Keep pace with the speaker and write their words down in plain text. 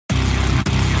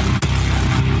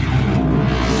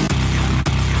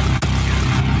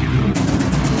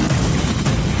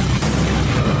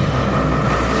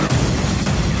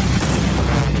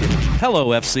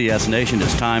Hello, FCS Nation.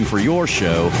 It's time for your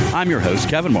show. I'm your host,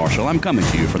 Kevin Marshall. I'm coming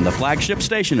to you from the flagship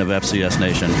station of FCS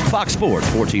Nation, Fox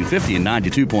Sports, 1450 and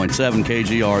 92.7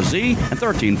 KGRZ and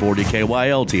 1340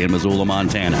 KYLT in Missoula,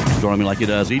 Montana. Joining me like he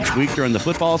does each week during the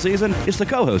football season is the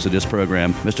co-host of this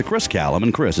program, Mr. Chris Callum.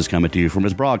 And Chris is coming to you from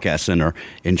his broadcast center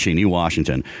in Cheney,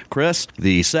 Washington. Chris,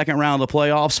 the second round of the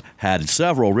playoffs had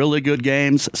several really good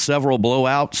games, several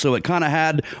blowouts, so it kind of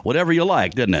had whatever you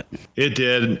like, didn't it? It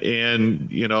did,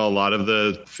 and, a lot of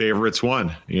the favorites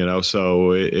won,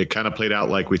 so it kind of played out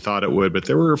like we thought it would, but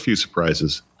there were a few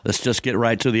surprises. Let's just get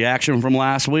right to the action from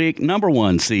last week. Number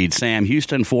 1 seed, Sam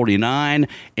Houston, 49.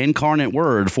 Incarnate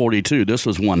Word, 42. This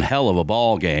was one hell of a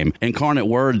ball game. Incarnate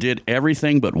Word did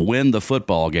everything but win the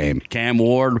football game. Cam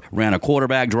Ward ran a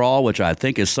quarterback draw, which I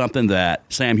think is something that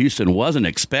Sam Houston wasn't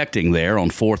expecting there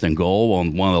on 4th and goal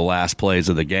on one of the last plays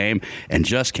of the game, and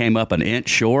just came up an inch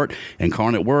short.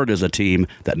 Incarnate Word is a team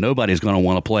that nobody's going to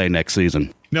want to play next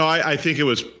season. No, I think it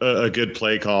was a good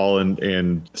play call,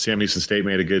 and Sam Houston State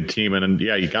made a good team. And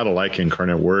yeah, you got to like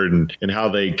Incarnate Word and how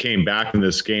they came back in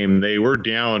this game. They were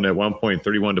down at one point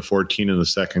 31-14 in the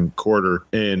second quarter,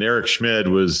 and Eric Schmid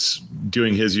was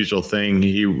doing his usual thing.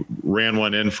 He ran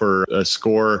one in for a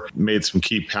score, made some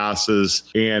key passes,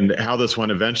 and how this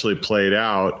one eventually played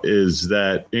out is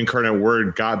that Incarnate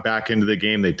Word got back into the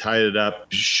game. They tied it up.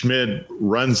 Schmid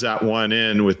runs that one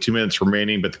in with 2 minutes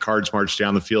remaining, but the Cards marched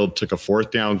down the field, took a 4th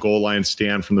down goal line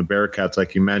stand from the Bearcats,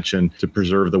 like you mentioned, to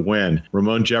preserve the win.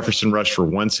 Ramon Jefferson rushed for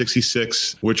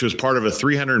 166, which was part of a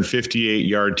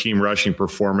 358-yard team rushing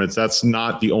performance. That's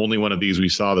not the only one of these we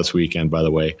saw this weekend, by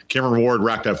the way. Cameron Ward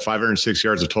racked up 506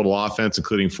 yards of total offense,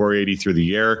 including 480 through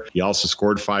the air. He also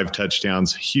scored 5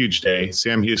 touchdowns. Huge day.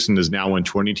 Sam Houston has now won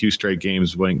 22 straight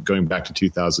games going back to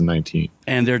 2019.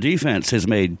 And their defense has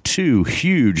made 2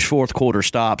 huge fourth-quarter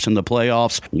stops in the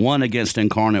playoffs, one against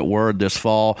Incarnate Word this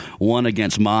fall, one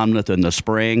against Monmouth in the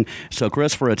spring. So,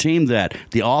 Chris, for a team that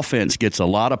the offense gets a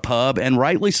lot of pub, and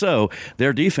rightly so,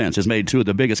 their defense has made 2 of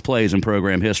the biggest plays in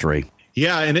program history.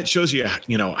 Yeah, and it shows you,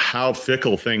 how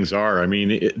fickle things are. I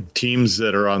mean, teams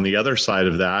that are on the other side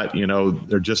of that,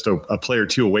 they're just a player or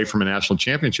 2 away from a national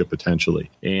championship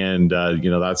potentially. And,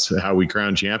 that's how we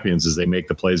crown champions, is they make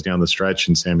the plays down the stretch,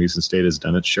 and Sam Houston State has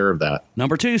done its share of that.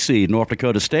 Number 2 seed, North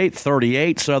Dakota State,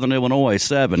 38, Southern Illinois,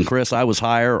 7. Chris, I was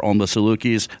higher on the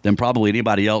Salukis than probably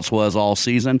anybody else was all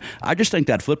season. I just think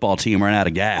that football team ran out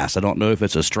of gas. I don't know if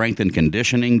it's a strength and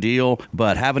conditioning deal,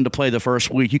 but having to play the first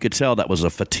week, you could tell that was a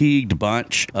fatigued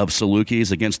bunch of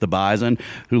Salukis against the Bison,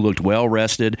 who looked well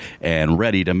rested and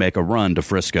ready to make a run to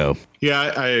Frisco.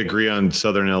 Yeah, I agree on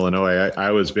Southern Illinois.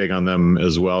 I was big on them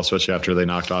as well, especially after they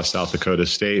knocked off South Dakota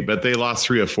State. But they lost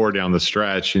 3 of 4 down the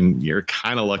stretch, and you're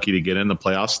kind of lucky to get in the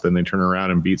playoffs. Then they turn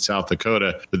around and beat South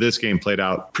Dakota. But this game played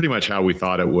out pretty much how we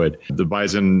thought it would. The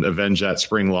Bison avenged that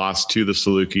spring loss to the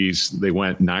Salukis. They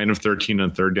went 9 of 13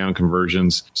 on 3rd down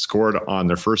conversions, scored on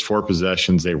their first 4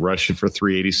 possessions. They rushed it for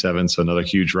 387, so another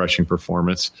huge rushing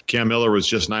performance. Cam Miller was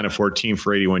just 9 of 14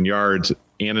 for 81 yards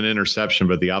and an interception,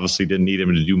 but they obviously didn't need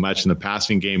him to do much in the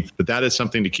passing game. But that is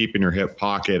something to keep in your hip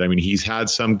pocket. I mean, he's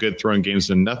had some good throwing games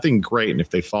and nothing great. And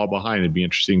if they fall behind, it'd be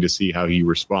interesting to see how he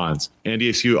responds.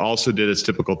 NDSU also did its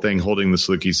typical thing, holding the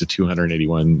Salukis to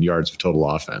 281 yards of total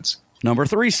offense. Number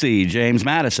 3 seed, James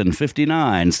Madison,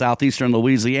 59. Southeastern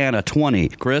Louisiana, 20.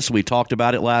 Chris, we talked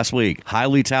about it last week.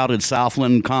 Highly touted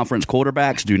Southland Conference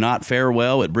quarterbacks do not fare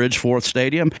well at Bridgeforth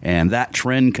Stadium, and that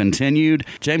trend continued.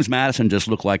 James Madison just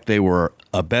looked like they were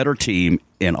a better team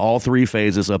in all 3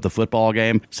 phases of the football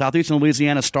game. Southeastern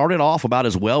Louisiana started off about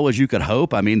as well as you could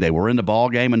hope. I mean, they were in the ball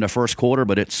game in the first quarter,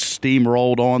 but it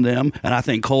steamrolled on them. And I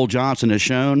think Cole Johnson has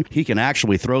shown he can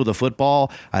actually throw the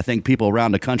football. I think people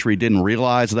around the country didn't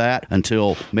realize that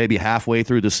until maybe halfway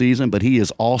through the season, but he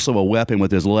is also a weapon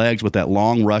with his legs with that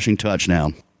long rushing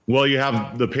touchdown. Well, you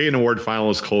have the Payton Award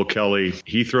finalist, Cole Kelly.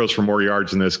 He throws for more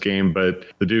yards in this game, but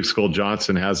the Duke's Cole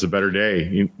Johnson has a better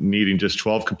day, needing just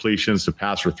 12 completions to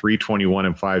pass for 321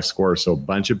 and 5 scores. So a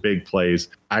bunch of big plays.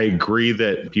 I agree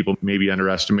that people maybe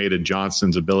underestimated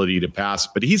Johnson's ability to pass,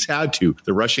 but he's had to.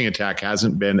 The rushing attack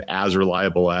hasn't been as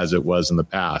reliable as it was in the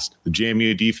past. The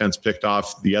JMU defense picked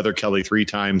off the other Kelly 3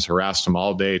 times, harassed him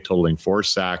all day, totaling 4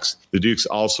 sacks. The Dukes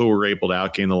also were able to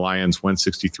outgain the Lions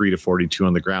 163-42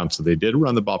 on the ground, so they did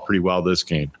run the ball pretty well this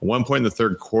game. At one point in the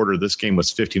third quarter, this game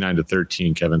was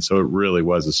 59-13, Kevin, so it really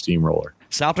was a steamroller.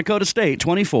 South Dakota State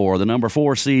 24, the number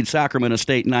 4 seed Sacramento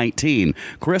State 19.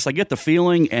 Chris, I get the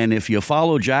feeling, and if you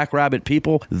follow Jackrabbit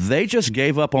people, they just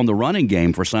gave up on the running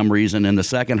game for some reason in the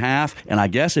second half. And I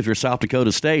guess if you're South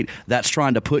Dakota State, that's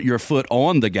trying to put your foot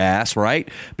on the gas, right?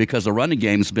 Because the running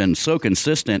game's been so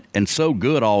consistent and so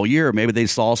good all year. Maybe they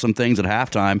saw some things at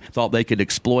halftime, thought they could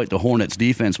exploit the Hornets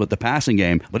defense with the passing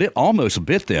game, but it almost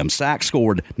bit them. Sac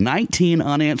scored 19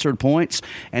 unanswered points,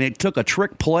 and it took a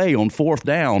trick play on fourth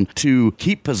down to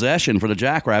keep possession for the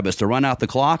Jackrabbits to run out the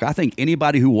clock. I think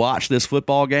anybody who watched this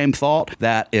football game thought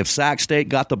that if Sac State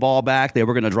got the ball back, they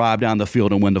were going to drive down the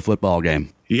field and win the football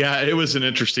game. Yeah, it was an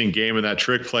interesting game, and that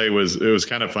trick play was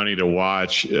kind of funny to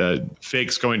watch.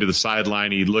 Fakes going to the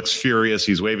sideline. He looks furious.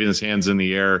 He's waving his hands in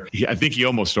the air. I think he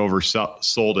almost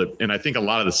oversold it, and I think a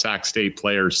lot of the Sac State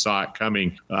players saw it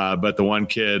coming, but the one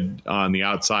kid on the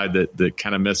outside that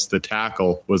kind of missed the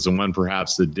tackle was the one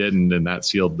perhaps that didn't, and that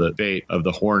sealed the fate of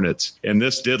the Hornets. And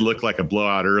this did look like a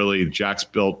blowout early. Jacks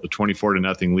built a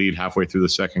 24-0 lead halfway through the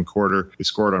second quarter. They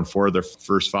scored on 4 of their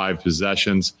first 5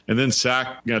 possessions, and then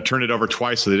Sac turned it over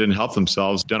twice. So they didn't help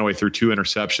themselves. Dunaway threw 2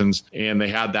 interceptions, and they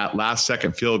had that last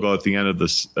second field goal at the end of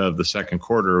the second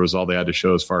quarter. It was all they had to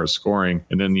show as far as scoring.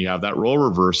 And then you have that role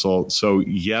reversal. So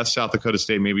yes, South Dakota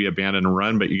State maybe abandoned a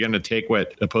run, but you're going to take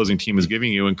what opposing team is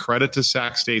giving you. And credit to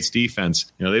Sac State's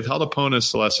defense. They've held opponents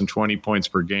to less than 20 points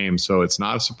per game. So it's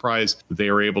not a surprise that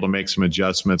they were able to make some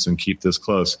adjustments and keep this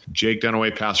close. Jake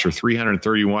Dunaway passed for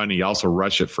 331. He also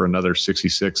rushed it for another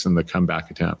 66 in the comeback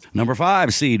attempt. Number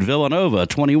 5 seed Villanova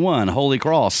 21, Holy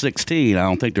Cross 16. I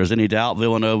don't think there's any doubt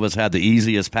Villanova's had the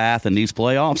easiest path in these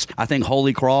playoffs. I think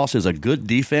Holy Cross is a good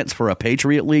defense for a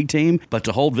Patriot League team, but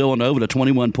to hold Villanova to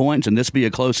 21 points and this be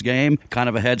a close game, kind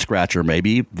of a head scratcher.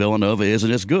 Maybe Villanova isn't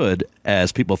as good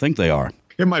as people think they are.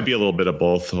 It might be a little bit of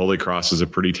both. Holy Cross is a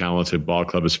pretty talented ball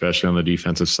club, especially on the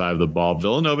defensive side of the ball.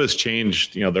 Villanova's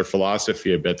changed, their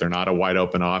philosophy a bit. They're not a wide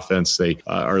open offense. They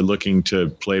are looking to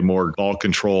play more ball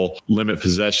control, limit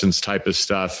possessions type of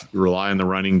stuff, rely on the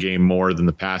running game more than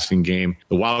the passing game.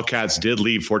 The Wildcats did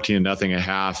lead 14-0 at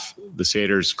half. The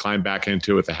Satyrs climbed back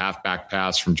into it with a halfback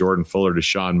pass from Jordan Fuller to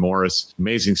Sean Morris.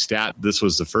 Amazing stat. This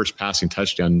was the first passing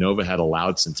touchdown Nova had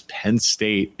allowed since Penn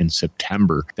State in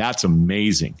September. That's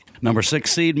amazing. Number 6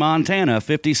 seed Montana,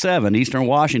 57. Eastern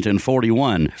Washington,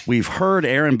 41. We've heard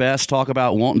Aaron Best talk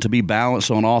about wanting to be balanced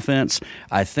on offense.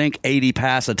 I think 80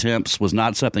 pass attempts was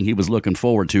not something he was looking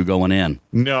forward to going in.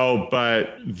 No, but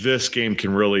this game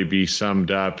can really be summed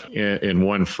up in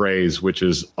one phrase, which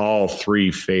is all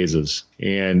 3 phases.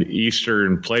 And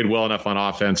Eastern played well enough on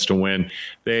offense to win.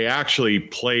 They actually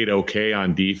played okay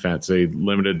on defense. They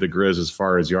limited the Grizz as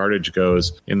far as yardage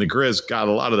goes. And the Grizz got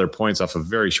a lot of their points off of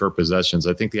very short possessions.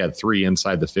 I think they had 3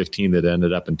 inside the 15 that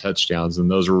ended up in touchdowns. And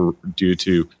those were due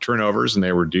to turnovers and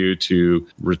they were due to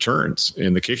returns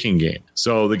in the kicking game.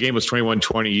 So the game was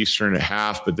 21-20 Eastern at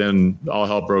half, but then all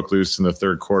hell broke loose in the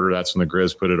third quarter. That's when the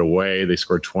Grizz put it away. They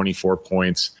scored 24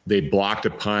 points. They blocked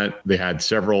a punt. They had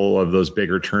several of those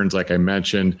big returns, like I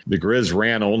mentioned. The Grizz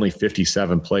ran only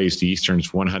 57 plays to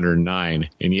Eastern's 109.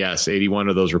 And yes, 81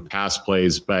 of those were pass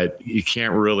plays, but you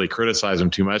can't really criticize them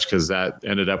too much because that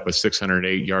ended up with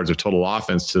 608 yards of total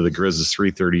offense to the Grizz's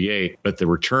 338. But the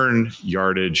return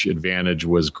yardage advantage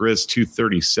was Grizz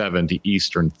 237 to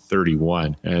Eastern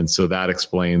 31. And so that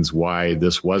explains why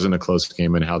this wasn't a close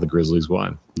game and how the Grizzlies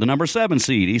won. The number 7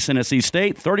 seed, East Tennessee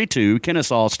State, 32,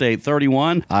 Kennesaw State,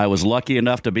 31. I was lucky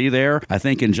enough to be there. I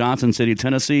think in Johnson City,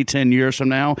 Tennessee, 10 years from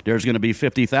now, there's going to be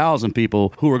 50,000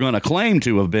 people who are going to claim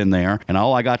to have been there. And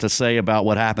all I got to say about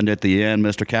what happened at the end,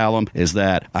 Mr. Callum, is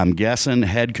that I'm guessing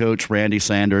head coach Randy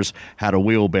Sanders had a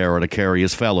wheelbarrow to carry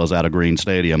his fellows out of Green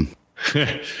Stadium.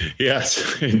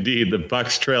 Yes, indeed. The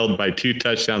Bucs trailed by 2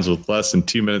 touchdowns with less than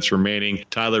 2 minutes remaining.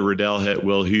 Tyler Riddell hit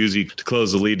Will Husey to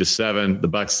close the lead to 7. The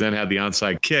Bucs then had the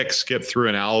onside kick, skipped through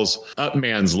an Owls up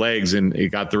man's legs, and it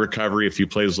got the recovery. A few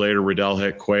plays later, Riddell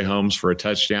hit Quay Holmes for a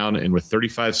touchdown, and with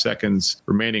 35 seconds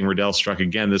remaining, Riddell struck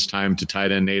again, this time to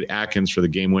tight end Nate Atkins for the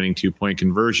game-winning 2-point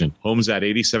conversion. Holmes had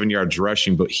 87 yards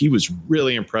rushing, but he was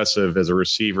really impressive as a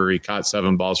receiver. He caught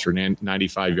 7 balls for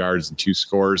 95 yards and 2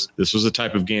 scores. This was the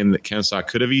type of game that Kennesaw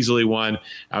could have easily won,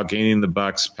 outgaining the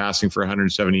Bucs, passing for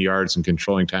 170 yards and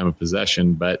controlling time of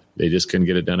possession, but they just couldn't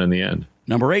get it done in the end.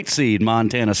 Number 8 seed,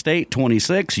 Montana State,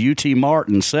 26. UT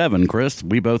Martin, 7. Chris,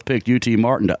 we both picked UT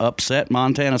Martin to upset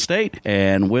Montana State.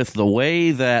 And with the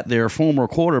way that their former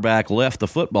quarterback left the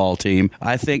football team,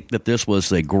 I think that this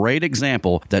was a great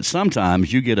example that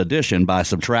sometimes you get addition by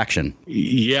subtraction.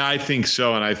 Yeah, I think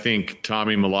so. And I think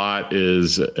Tommy Mellott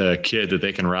is a kid that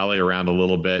they can rally around a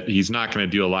little bit. He's not going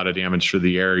to do a lot of damage through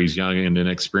the air. He's young and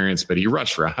inexperienced, but he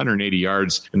rushed for 180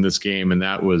 yards in this game. And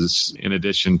that was in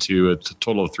addition to a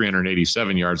total of 387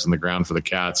 yards on the ground for the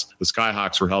Cats. The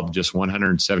Skyhawks were held to just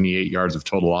 178 yards of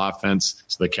total offense.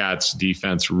 So the Cats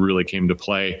defense really came to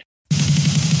play.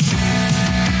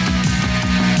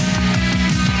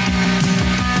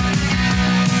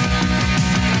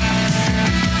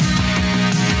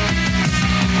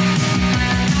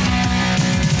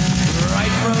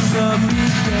 Right from the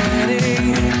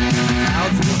beginning,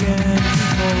 clouds began to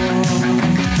fall.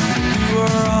 We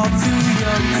were all too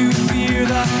young to fear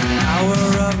the power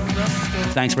of the storm.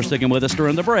 Thanks for sticking with us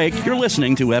during the break. You're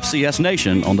listening to FCS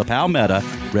Nation on the Palmetto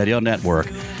Radio Network.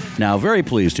 Now, very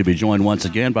pleased to be joined once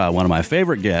again by one of my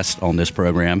favorite guests on this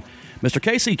program, Mr.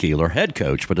 Casey Keeler, head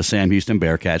coach for the Sam Houston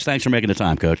Bearcats. Thanks for making the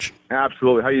time, Coach.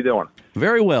 Absolutely. How you doing?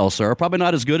 Very well, sir. Probably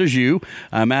not as good as you.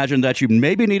 I imagine that you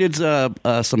maybe needed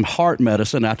some heart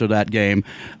medicine after that game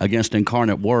against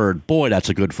Incarnate Word. Boy, that's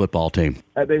a good football team.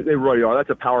 They really are. That's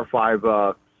a Power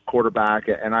 5 quarterback,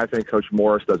 and I think Coach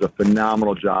Morris does a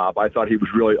phenomenal job. I thought he was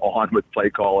really on with play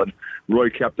calling. Roy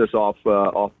kept us off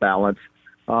balance.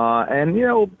 And, you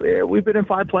know, we've been in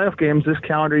 5 playoff games this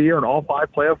calendar year, and all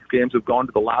 5 playoff games have gone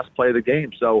to the last play of the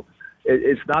game. So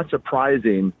it's not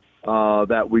surprising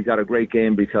that we got a great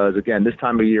game because, again, this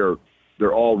time of year,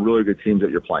 they're all really good teams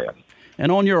that you're playing.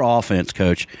 And on your offense,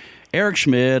 Coach, Eric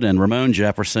Schmid and Ramon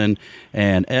Jefferson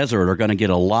and Ezzard are going to get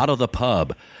a lot of the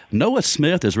pub. Noah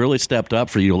Smith has really stepped up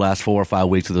for you the last 4 or 5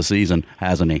 weeks of the season,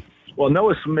 hasn't he? Well,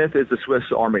 Noah Smith is the Swiss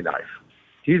Army knife.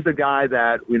 He's the guy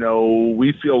that, you know,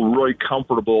 we feel really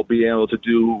comfortable being able to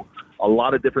do a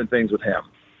lot of different things with him.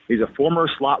 He's a former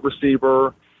slot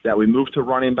receiver that we moved to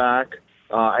running back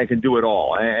and can do it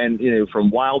all. And, you know, from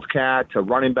wildcat to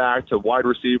running back to wide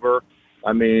receiver,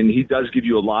 I mean, he does give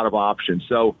you a lot of options.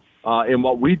 So in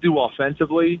what we do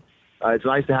offensively, it's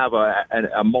nice to have a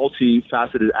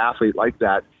multifaceted athlete like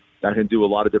that can do a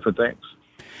lot of different things.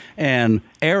 And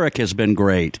Eric has been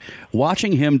great.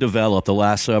 Watching him develop the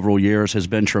last several years has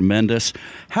been tremendous.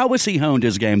 How has he honed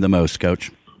his game the most,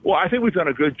 Coach? Well, I think we've done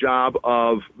a good job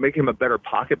of making him a better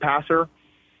pocket passer.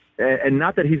 And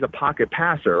not that he's a pocket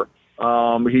passer.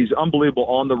 He's unbelievable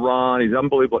on the run. He's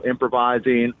unbelievable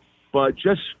improvising. But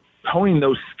just honing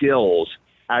those skills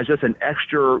as just an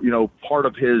extra, you know, part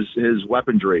of his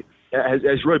weaponry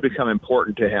has really become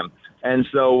important to him. And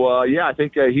so, I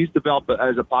think he's developed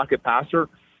as a pocket passer.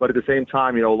 But at the same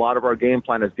time, you know, a lot of our game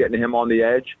plan is getting him on the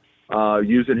edge,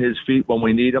 using his feet when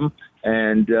we need him.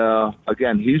 And,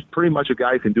 again, he's pretty much a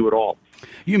guy who can do it all.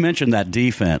 You mentioned that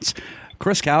defense.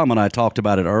 Chris Callum and I talked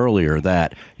about it earlier,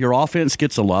 that your offense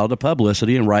gets a lot of the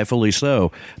publicity, and rightfully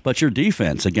so, but your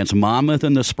defense against Monmouth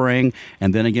in the spring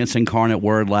and then against Incarnate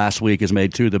Word last week has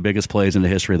made 2 of the biggest plays in the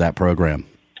history of that program.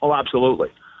 Oh, absolutely.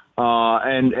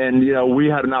 And you know, we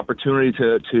had an opportunity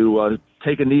to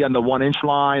take a knee on the 1-inch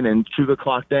line and chew the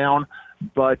clock down,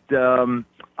 but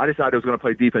I decided I was going to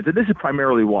play defense. And this is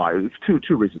primarily why. It's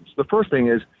two reasons. The first thing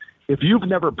is, if you've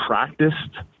never practiced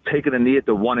taking a knee at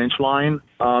the 1-inch line,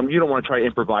 you don't want to try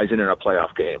improvising in a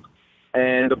playoff game.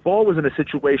 And the ball was in a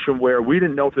situation where we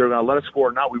didn't know if they were going to let us score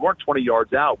or not. We weren't 20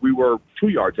 yards out. We were 2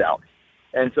 yards out.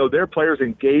 And so their players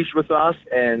engaged with us,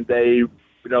 and they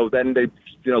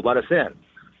let us in.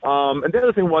 And the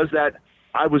other thing was that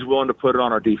I was willing to put it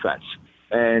on our defense.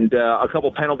 And a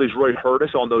couple penalties really hurt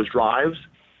us on those drives.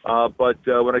 But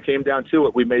when it came down to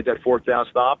it, we made that 4th down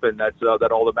stop, and that's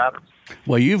all that matters.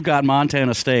 Well, you've got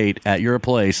Montana State at your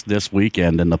place this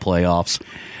weekend in the playoffs.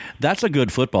 That's a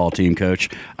good football team, Coach.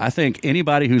 I think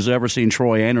anybody who's ever seen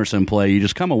Troy Anderson play, you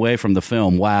just come away from the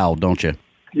film, wow, don't you?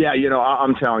 Yeah, you know,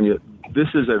 I'm telling you, this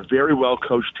is a very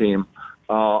well-coached team.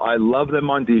 I love them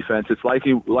on defense. It's like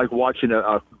watching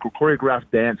a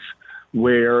choreographed dance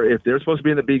where if they're supposed to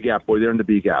be in the B gap, boy, they're in the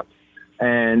B gap.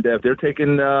 And if they're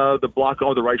taking the block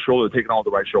on the right shoulder, they're taking on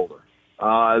the right shoulder.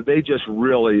 They just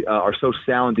really are so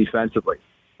sound defensively.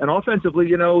 And offensively,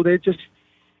 you know,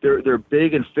 they're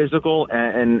big and physical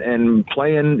and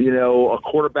playing, you know, a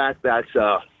quarterback that's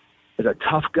is a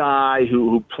tough guy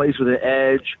who plays with an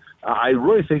edge. I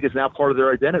really think it's now part of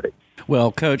their identity.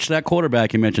 Well, Coach, that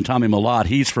quarterback you mentioned, Tommy Mellott,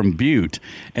 he's from Butte,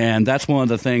 and that's one of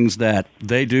the things that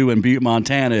they do in Butte,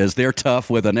 Montana, is they're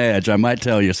tough with an edge, I might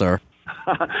tell you, sir.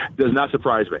 Does not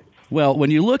surprise me. Well,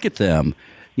 when you look at them,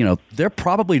 they're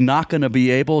probably not going to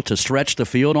be able to stretch the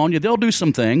field on you. They'll do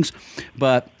some things,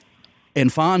 but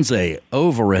Fonzie,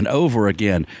 over and over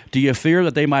again, do you fear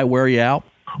that they might wear you out?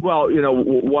 Well,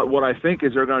 what I think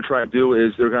is they're going to try to do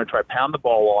is they're going to try to pound the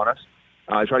ball on us,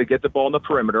 try to get the ball in the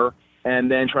perimeter,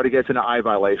 and then try to get us in an eye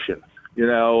violation.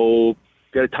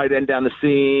 Get a tight end down the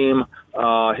seam,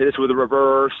 hit us with a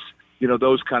reverse,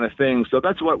 those kind of things. So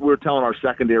that's what we're telling our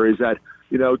secondary is that,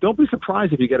 don't be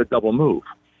surprised if you get a double move.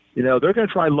 They're going to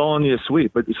try lulling you to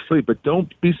sleep, but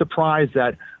don't be surprised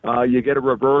that you get a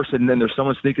reverse and then there's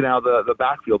someone sneaking out of the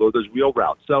backfield or there's wheel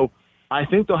routes. So I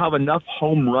think they'll have enough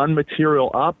home run material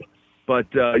up,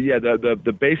 but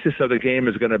the basis of the game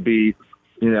is going to be,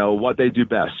 what they do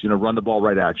best, run the ball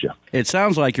right at you. It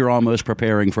sounds like you're almost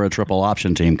preparing for a triple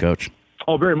option team, Coach.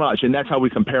 Oh, very much, and that's how we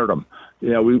compared them.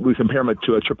 We compare them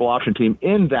to a triple option team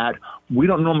in that we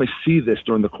don't normally see this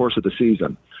during the course of the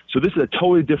season. So this is a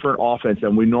totally different offense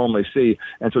than we normally see.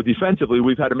 And so defensively,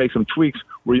 we've had to make some tweaks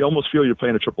where you almost feel you're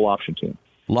playing a triple option team.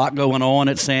 A lot going on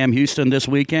at Sam Houston this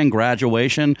weekend,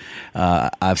 graduation.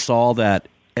 I saw that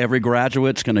every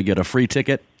graduate's going to get a free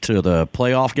ticket to the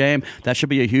playoff game. That should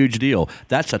be a huge deal.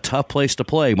 That's a tough place to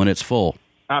play when it's full.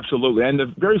 Absolutely. And a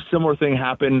very similar thing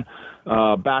happened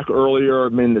back earlier,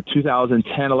 the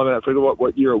 2010, 11, I forget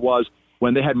what year it was,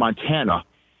 when they had Montana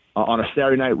on a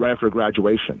Saturday night right after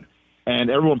graduation.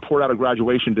 And everyone poured out a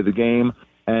graduation to the game,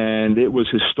 and it was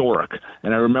historic.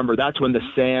 And I remember that's when the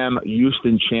Sam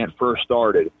Houston chant first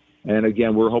started. And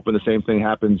again, we're hoping the same thing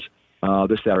happens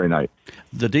this Saturday night.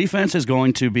 The defense is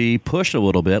going to be pushed a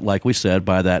little bit, like we said,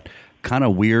 by that kind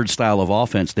of weird style of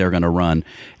offense they're going to run.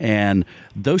 And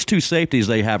those two safeties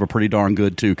they have are pretty darn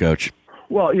good too, Coach.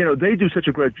 Well, they do such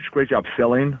a great job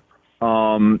filling.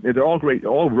 They're all great,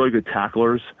 all really good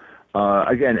tacklers.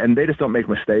 Again, and they just don't make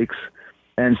mistakes.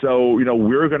 And so,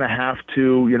 we're going to have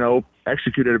to,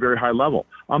 execute at a very high level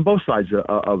on both sides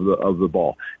of the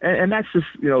ball. And that's just,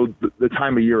 the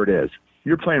time of year it is.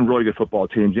 You're playing really good football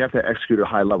teams. You have to execute at a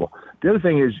high level. The other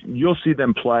thing is you'll see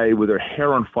them play with their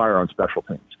hair on fire on special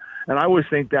teams. And I always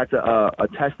think that's a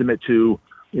testament to,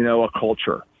 a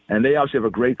culture. And they obviously have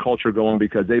a great culture going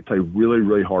because they play really,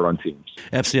 really hard on teams.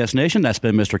 FCS Nation, that's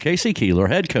been Mr. Casey Keeler,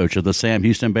 head coach of the Sam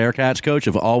Houston Bearcats. Coach,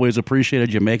 I've always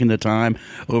appreciated you making the time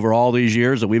over all these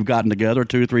years that we've gotten together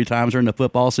 2-3 times during the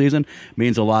football season. It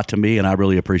means a lot to me, and I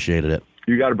really appreciated it.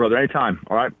 You got it, brother. Anytime.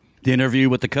 All right. The Interview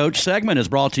with the Coach segment is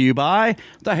brought to you by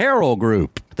the Harrell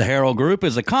Group. The Harrell Group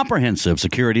is a comprehensive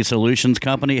security solutions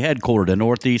company headquartered in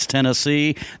Northeast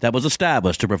Tennessee that was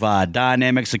established to provide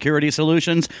dynamic security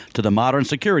solutions to the modern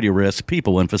security risks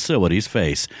people and facilities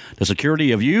face. The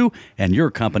security of you and your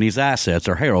company's assets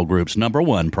are Harrell Group's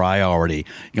 #1 priority.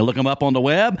 You can look them up on the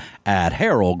web at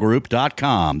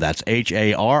harrellgroup.com. That's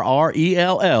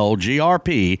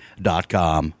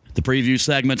HARRELLGRP.com. The preview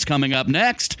segment's coming up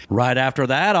next. Right after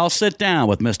that, I'll sit down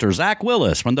with Mr. Zach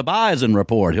Willis from the Bison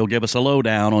Report. He'll give us a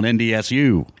lowdown on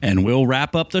NDSU. And we'll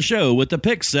wrap up the show with the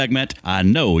Picks segment. I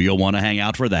know you'll want to hang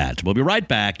out for that. We'll be right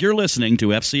back. You're listening to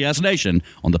FCS Nation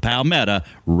on the Palmetto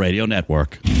Radio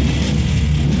Network.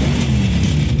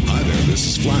 This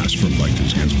is Flash from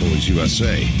Bikers Against Bullies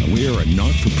USA, and we are a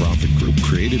not-for-profit group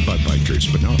created by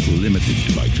bikers, but not limited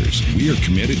to bikers. We are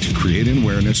committed to creating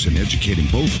awareness and educating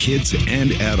both kids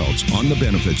and adults on the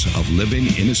benefits of living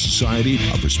in a society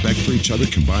of respect for each other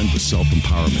combined with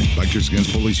self-empowerment. Bikers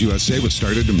Against Bullies USA was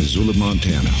started in Missoula,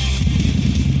 Montana.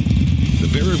 The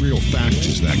very real fact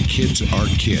is that kids are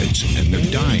kids, and they're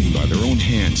dying by their own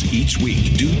hands each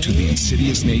week due to the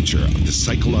insidious nature of the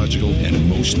psychological and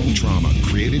emotional trauma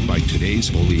created by today's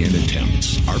bullying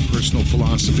attempts. Our personal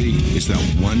philosophy is that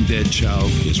one dead child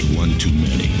is one too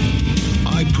many.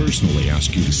 I personally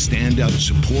ask you to stand up,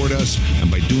 support us,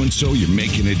 and by doing so, you're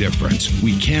making a difference.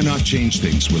 We cannot change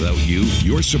things without you,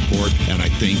 your support, and I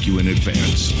thank you in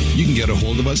advance. You can get a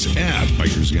hold of us at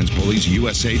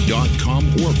BikersAgainstBulliesUSA.com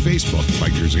or Facebook,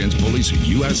 Bikers Against Bullies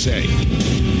USA.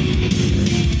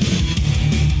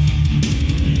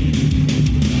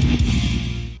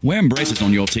 Wearing braces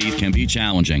on your teeth can be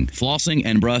challenging. Flossing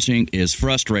and brushing is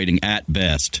frustrating at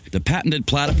best. The patented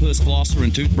Platypus flosser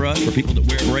and toothbrush for people that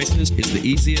wear braces is the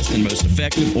easiest and most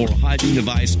effective oral hygiene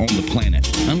device on the planet.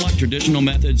 Unlike traditional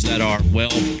methods that are, well,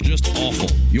 just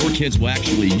awful, your kids will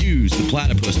actually use the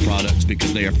Platypus products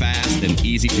because they are fast and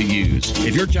easy to use.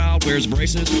 If your child wears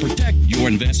braces, protect your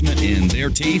investment in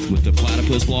their teeth with the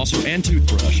Platypus flosser and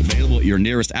toothbrush, available at your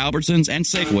nearest Albertsons and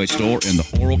Safeway store in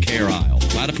the oral care aisle.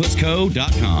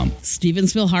 Platypusco.com. StevensvilleHardware.com.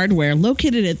 Stevensville Hardware,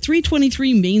 located at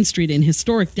 323 Main Street in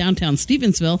historic downtown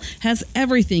Stevensville, has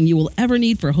everything you will ever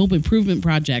need for home improvement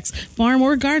projects, farm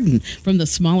or garden. From the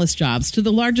smallest jobs to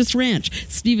the largest ranch,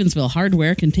 Stevensville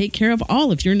Hardware can take care of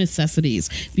all of your necessities.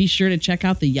 Be sure to check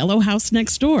out the Yellow House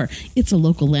next door. It's a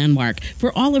local landmark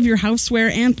for all of your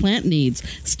houseware and plant needs.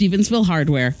 Stevensville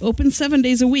Hardware, open 7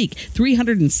 days a week,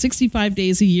 365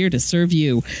 days a year to serve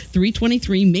you.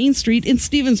 323 Main Street in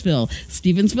Stevensville.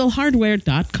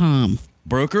 StevensvilleHardware.com.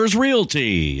 Brokers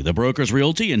Realty. The Brokers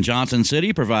Realty in Johnson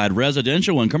City provide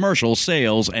residential and commercial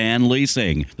sales and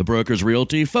leasing. The Brokers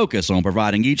Realty focus on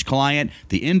providing each client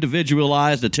the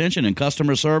individualized attention and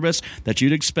customer service that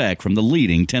you'd expect from the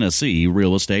leading Tennessee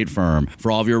real estate firm.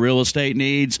 For all of your real estate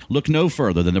needs, look no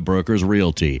further than the Brokers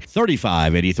Realty.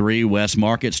 3583 West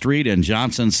Market Street in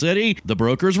Johnson City,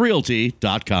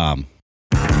 thebrokersrealty.com.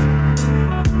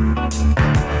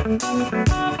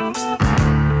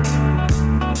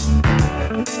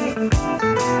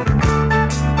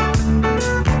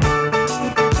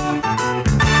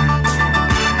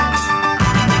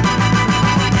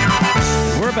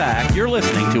 We're back. You're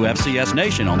listening to FCS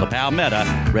Nation on the Palmetto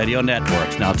Radio Network.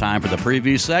 It's now time for the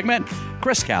preview segment.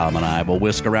 Chris Callum and I will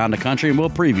whisk around the country and we'll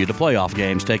preview the playoff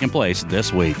games taking place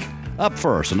this week. Up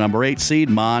first, the number 8 seed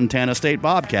Montana State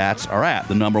Bobcats are at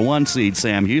the number 1 seed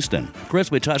Sam Houston. Chris,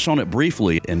 we touched on it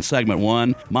briefly in segment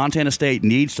 1. Montana State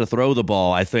needs to throw the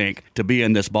ball, I think, to be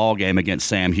in this ball game against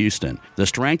Sam Houston. The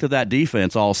strength of that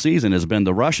defense all season has been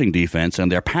the rushing defense,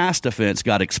 and their pass defense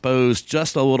got exposed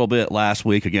just a little bit last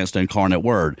week against Incarnate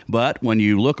Word. But when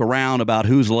you look around about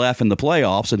who's left in the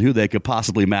playoffs and who they could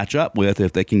possibly match up with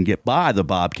if they can get by the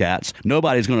Bobcats,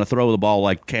 nobody's going to throw the ball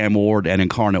like Cam Ward and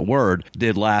Incarnate Word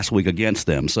did last week against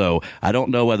them. So I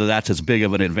don't know whether that's as big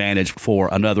of an advantage for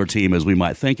another team as we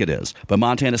might think it is. But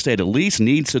Montana State at least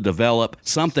needs to develop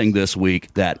something this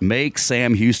week that makes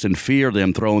Sam Houston fear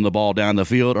them throwing the ball down the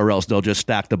field, or else they'll just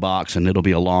stack the box and it'll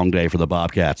be a long day for the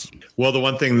Bobcats. Well, the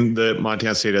one thing that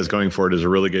Montana State has going for it is a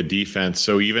really good defense.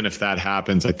 So even if that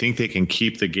happens, I think they can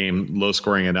keep the game low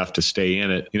scoring enough to stay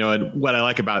in it. You know, and what I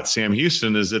like about Sam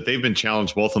Houston is that they've been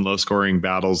challenged both in low scoring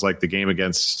battles like the game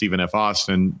against Stephen F.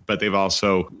 Austin, but they've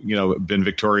also, been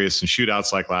victorious in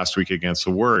shootouts like last week against the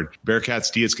Word.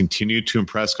 Bearcats D has continued to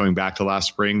impress going back to last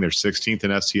spring. They're 16th in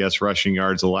FCS rushing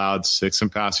yards allowed, 6th in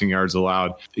passing yards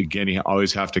allowed. Again, you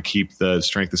always have to keep the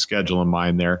strength of schedule in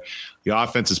mind there. The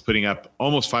offense is putting up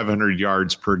almost 500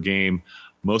 yards per game.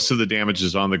 Most of the damage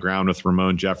is on the ground with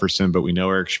Ramon Jefferson, but we know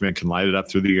Eric Schmidt can light it up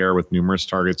through the air with numerous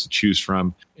targets to choose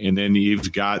from. And then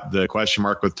you've got the question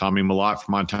mark with Tommy Mellott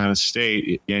from Montana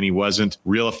State. Again, he wasn't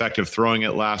real effective throwing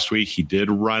it last week. He did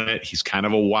run it. He's kind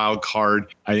of a wild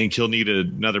card. I think he'll need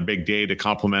another big day to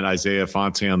complement Isaiah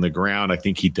Fonte on the ground. I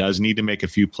think he does need to make a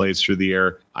few plays through the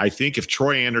air. I think if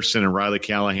Troy Anderson and Riley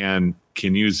Callahan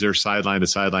can use their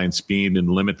sideline-to-sideline speed and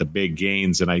limit the big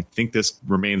gains, and I think this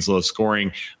remains low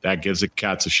scoring, that gives the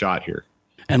Cats a shot here.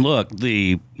 And look,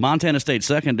 the Montana State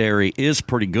secondary is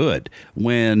pretty good.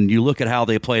 When you look at how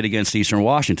they played against Eastern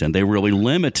Washington, they really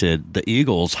limited the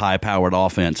Eagles' high-powered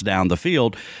offense down the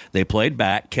field. They played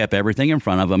back, kept everything in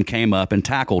front of them, came up and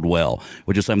tackled well,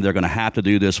 which is something they're going to have to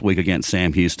do this week against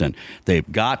Sam Houston.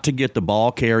 They've got to get the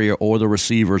ball carrier or the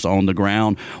receivers on the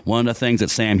ground. One of the things that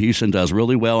Sam Houston does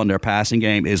really well in their passing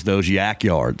game is those yak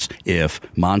yards. If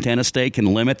Montana State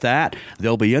can limit that,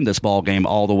 they'll be in this ball game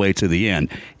all the way to the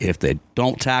end. If they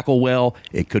don't tackle well,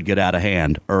 it could get out of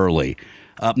hand early.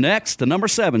 Up next, the number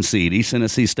 7 seed East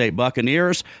Tennessee State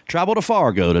Buccaneers travel to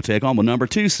Fargo to take on the number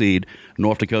 2 seed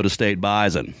North Dakota State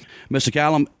Bison. Mr.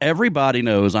 Callum, everybody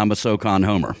knows I'm a SoCon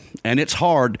homer, and it's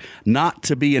hard not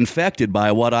to be infected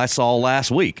by what I saw last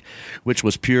week, which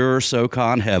was pure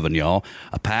SoCon heaven, y'all.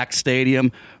 A packed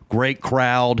stadium, great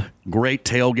crowd, great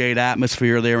tailgate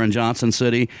atmosphere there in Johnson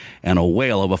City, and a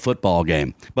whale of a football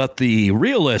game. But the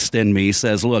realist in me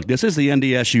says, look, this is the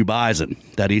NDSU Bison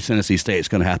that East Tennessee State is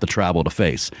going to have to travel to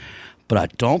face. But I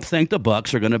don't think the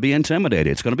Bucs are going to be intimidated.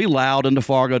 It's going to be loud in the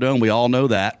Fargo Dome. We all know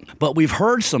that. But we've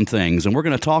heard some things, and we're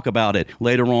going to talk about it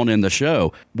later on in the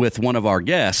show with one of our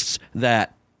guests,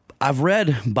 that I've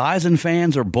read Bison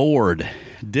fans are bored,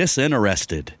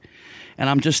 disinterested. And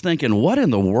I'm just thinking, what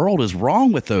in the world is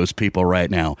wrong with those people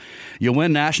right now? You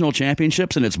win national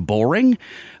championships and it's boring?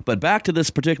 But back to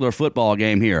this particular football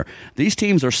game here. These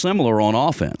teams are similar on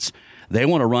offense. They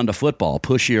want to run the football,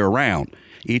 push you around.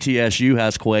 ETSU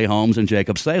has Quay Holmes and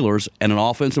Jacob Sailors and an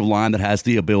offensive line that has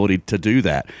the ability to do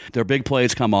that. Their big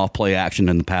plays come off play action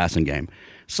in the passing game.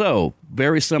 So,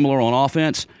 very similar on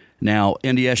offense. Now,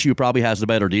 NDSU probably has the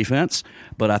better defense,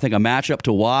 but I think a matchup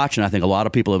to watch, and I think a lot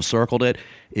of people have circled it,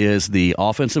 is the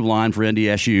offensive line for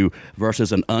NDSU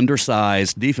versus an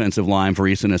undersized defensive line for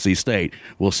East Tennessee State.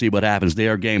 We'll see what happens.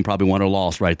 Their game probably won or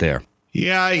lost right there.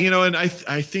 Yeah, and I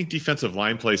think defensive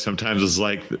line play sometimes is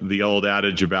like the old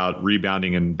adage about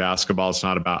rebounding in basketball. It's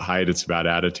not about height, it's about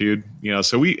attitude.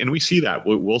 So we see that.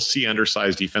 We'll see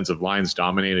undersized defensive lines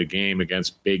dominate a game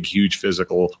against big, huge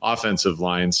physical offensive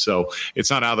lines. So it's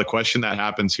not out of the question that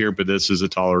happens here, but this is a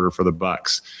tall order for the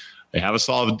Bucks. They have a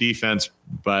solid defense,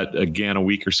 but again, a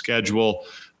weaker schedule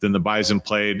than the Bison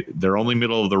played. They're only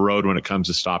middle of the road when it comes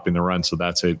to stopping the run, so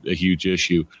that's a huge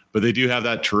issue. But they do have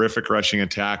that terrific rushing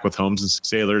attack with Holmes and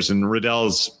Sailors, and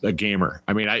Riddell's a gamer.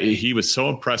 I mean, he was so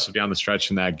impressive down the stretch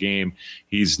in that game.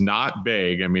 He's not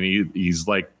big. I mean, he's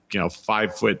like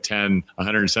 5'10",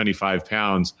 175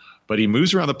 pounds. But he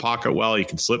moves around the pocket well. He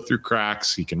can slip through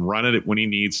cracks. He can run it when he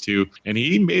needs to. And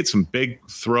he made some big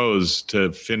throws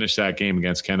to finish that game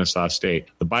against Kennesaw State.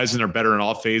 The Bison are better in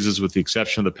all phases with the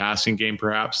exception of the passing game,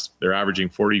 perhaps. They're averaging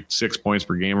 46 points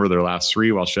per game over their last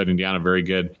three while shutting down a very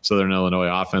good Southern Illinois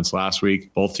offense last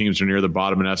week. Both teams are near the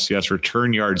bottom in FCS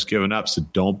return yards given up, so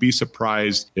don't be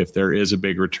surprised if there is a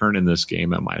big return in this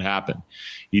game. That might happen.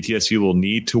 ETSU will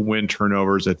need to win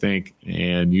turnovers, I think,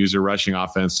 and use a rushing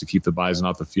offense to keep the Bison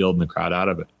off the field and the crowd out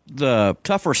of it. The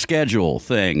tougher schedule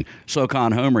thing,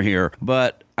 SoCon Homer here,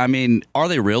 but I mean, are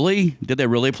they really? Did they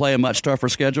really play a much tougher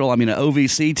schedule? I mean, an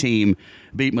OVC team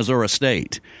beat Missouri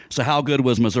State. So how good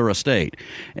was Missouri State?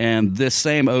 And this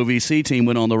same OVC team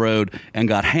went on the road and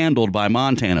got handled by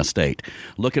Montana State.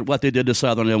 Look at what they did to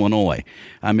Southern Illinois.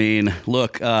 I mean,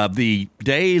 look, the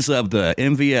days of the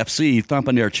MVFC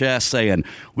thumping their chest saying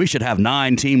we should have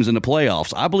 9 teams in the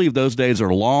playoffs, I believe those days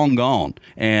are long gone,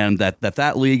 and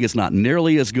that league is not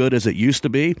nearly as good as it used to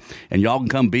be. And y'all can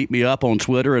come beat me up on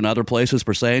Twitter and other places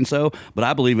for saying so, but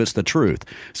I believe it's the truth.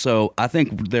 So I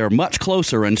think they're much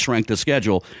closer in strength of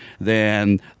schedule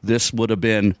than this would have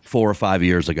been 4 or 5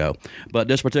 years ago. But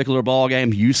this particular ball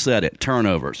game, you said it,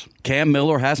 turnovers. Cam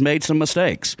Miller has made some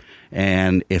mistakes,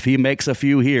 and if he makes a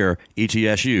few here,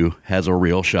 ETSU has a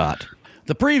real shot.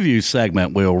 The preview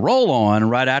segment will roll on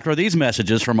right after these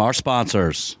messages from our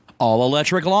sponsors. All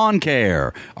Electric Lawn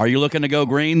Care. Are you looking to go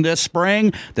green this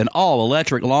spring? Then All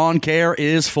Electric Lawn Care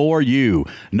is for you.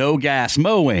 No gas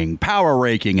mowing, power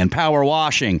raking and power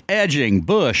washing, edging,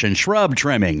 bush and shrub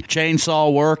trimming,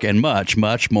 chainsaw work, and much,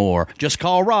 much more. Just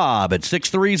call Rob at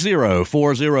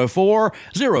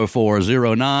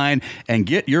 630-404-0409 and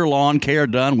get your lawn care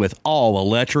done with all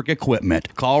electric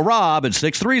equipment. Call Rob at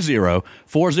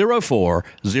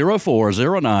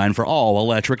 630-404-0409 for All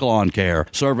Electric Lawn Care,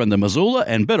 serving the Missoula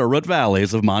and Bitterroot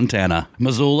Valleys of Montana.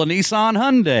 Missoula Nissan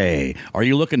Hyundai. Are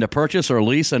you looking to purchase or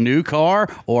lease a new car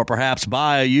or perhaps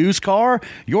buy a used car?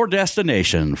 Your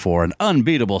destination for an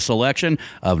unbeatable selection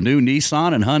of new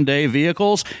Nissan and Hyundai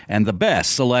vehicles and the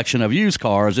best selection of used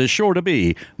cars is sure to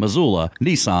be Missoula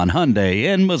Nissan Hyundai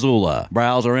in Missoula.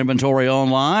 Browse our inventory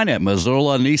online at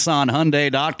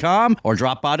MissoulaNissanHyundai.com or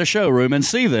drop by the showroom and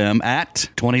see them at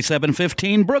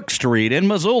 2715 Brook Street in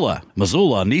Missoula.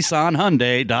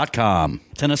 MissoulaNissanHyundai.com.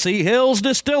 Tennessee Hills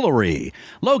Distillery,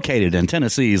 located in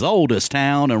Tennessee's oldest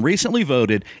town and recently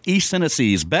voted East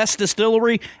Tennessee's best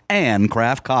distillery and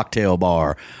craft cocktail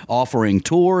bar. Offering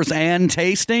tours and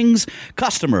tastings,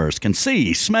 customers can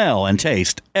see, smell, and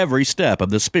taste every step of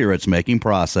the spirits making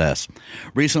process.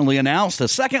 Recently announced a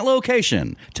second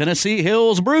location, Tennessee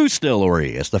Hills Brew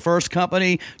Distillery is the first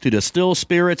company to distill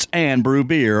spirits and brew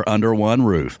beer under one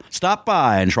roof. Stop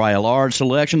by and try a large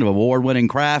selection of award-winning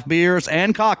craft beers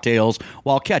and cocktails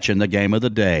while catching the game of the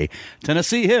day.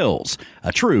 Tennessee Hills,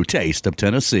 a true taste of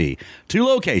Tennessee. 2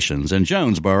 locations in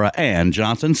Jonesboro and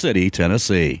Johnson City,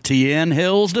 Tennessee.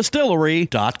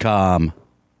 TNHillsDistillery.com.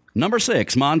 Number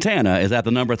 6, Montana is at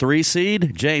the number 3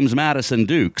 seed, James Madison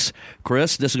Dukes.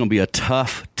 Chris, this is going to be a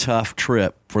tough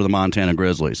trip for the Montana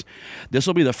Grizzlies. This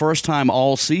will be the first time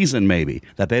all season, maybe,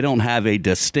 that they don't have a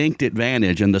distinct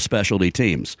advantage in the specialty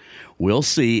teams. We'll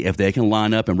see if they can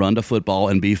line up and run the football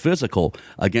and be physical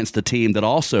against a team that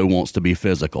also wants to be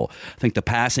physical. I think the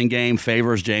passing game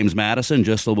favors James Madison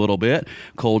just a little bit.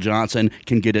 Cole Johnson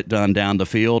can get it done down the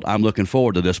field. I'm looking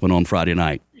forward to this one on Friday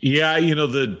night. Yeah,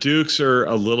 the Dukes are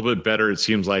a little bit better, it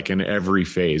seems like, in every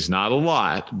phase. Not a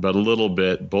lot, but a little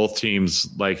bit. Both teams,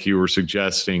 like you were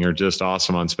suggesting, are just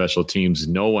awesome on special teams.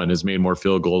 No one has made more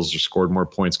field goals or scored more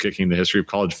points kicking in the history of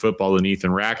college football than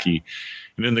Ethan Rackey.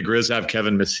 And then the Grizz have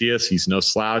Kevin Macias. He's no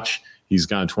slouch. He's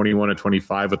gone 21 of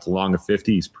 25 with the long of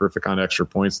 50. He's perfect on extra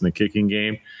points in the kicking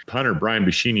game. Punter Brian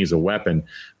Buschini is a weapon.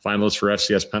 Finalist for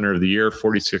FCS Punter of the Year,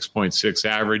 46.6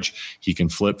 average. He can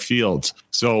flip fields.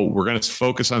 So we're going to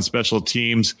focus on special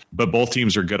teams, but both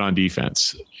teams are good on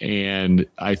defense. And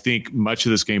I think much of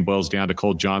this game boils down to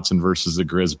Cole Johnson versus the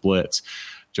Grizz Blitz.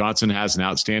 Johnson has an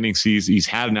outstanding season. He's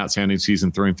had an outstanding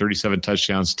season, throwing 37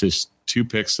 touchdowns to 2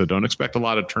 picks, so don't expect a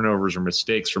lot of turnovers or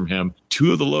mistakes from him.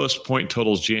 2 of the lowest point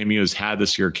totals JMU has had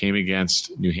this year came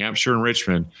against New Hampshire and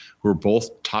Richmond, who are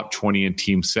both top 20 in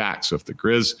team sacks. So if the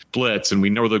Grizz blitz, and we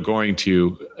know they're going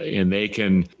to, and they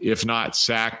can, if not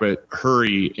sack, but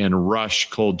hurry and rush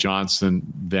Cole Johnson,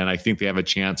 then I think they have a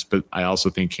chance. But I also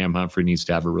think Cam Humphrey needs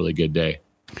to have a really good day.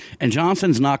 And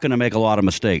Johnson's not going to make a lot of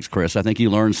mistakes, Chris. I think he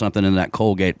learned something in that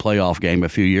Colgate playoff game a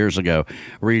few years ago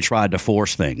where he tried to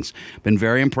force things. Been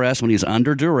very impressed when he's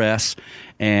under duress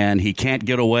and he can't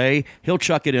get away. He'll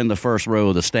chuck it in the first row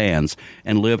of the stands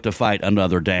and live to fight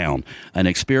another down. An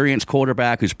experienced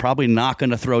quarterback who's probably not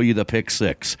going to throw you the pick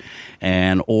six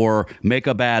or make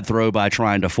a bad throw by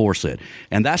trying to force it.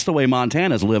 And that's the way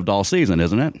Montana's lived all season,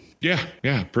 isn't it?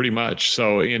 Yeah, pretty much.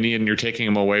 So, and you're taking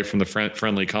them away from the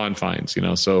friendly confines,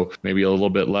 so maybe a little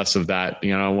bit less of that.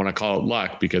 I want to call it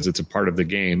luck because it's a part of the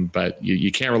game, but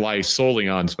you can't rely solely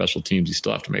on special teams. You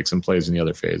still have to make some plays in the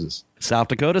other phases. South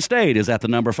Dakota State is at the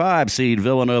number 5 seed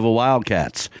Villanova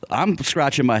Wildcats. I'm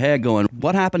scratching my head going,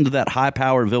 what happened to that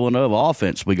high-powered Villanova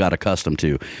offense we got accustomed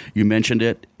to? You mentioned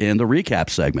it in the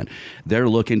recap segment. They're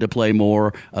looking to play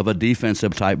more of a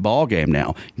defensive-type ball game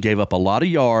now. Gave up a lot of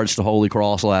yards to Holy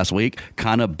Cross last week,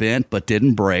 kind of bent but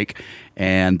didn't break.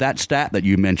 And that stat that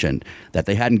you mentioned, that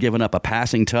they hadn't given up a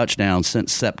passing touchdown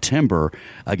since September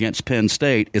against Penn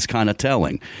State, is kind of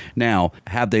telling. Now,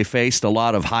 have they faced a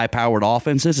lot of high-powered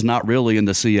offenses? Not really in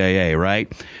the CAA,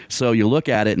 right? So you look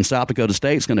at it, and South Dakota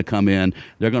State's going to come in.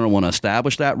 They're going to want to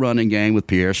establish that running game with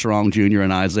Pierre Strong Jr.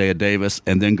 and Isaiah Davis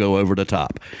and then go over the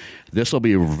top. This will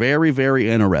be very, very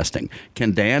interesting.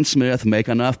 Can Dan Smith make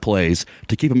enough plays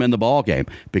to keep him in the ball game?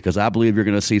 Because I believe you're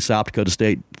going to see South Dakota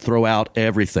State throw out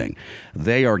everything.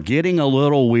 They are getting a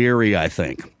little weary, I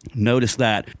think. Notice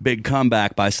that big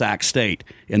comeback by Sac State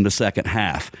in the second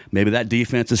half. Maybe that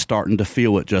defense is starting to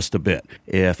feel it just a bit.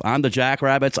 If I'm the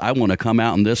Jackrabbits, I want to come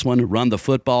out in this one, run the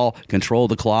football, control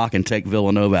the clock, and take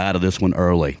Villanova out of this one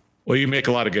early. Well, you make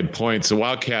a lot of good points. The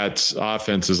Wildcats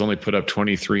offense has only put up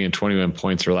 23 and 21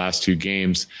 points their last 2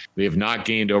 games. They have not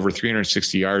gained over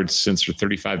 360 yards since their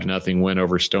 35-0 win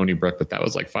over Stony Brook, but that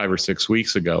was like 5 or 6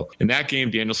 weeks ago. In that game,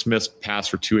 Daniel Smith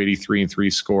passed for 283 and 3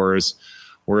 scores,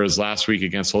 whereas last week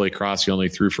against Holy Cross, he only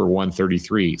threw for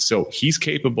 133. So he's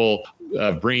capable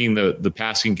of bringing the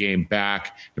passing game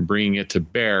back and bringing it to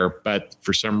bear, but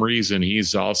for some reason,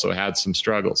 he's also had some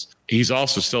struggles. He's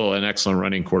also still an excellent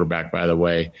running quarterback, by the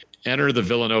way. Enter the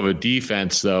Villanova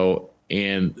defense, though,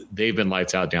 and they've been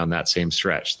lights out down that same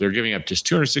stretch. They're giving up just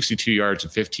 262 yards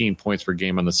and 15 points per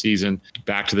game on the season.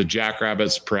 Back to the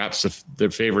Jackrabbits, perhaps their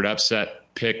favorite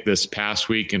upset pick this past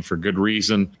week, and for good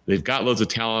reason. They've got loads of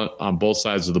talent on both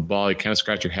sides of the ball. You kind of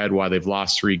scratch your head why they've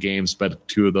lost 3 games, but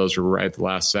 2 of those were right at the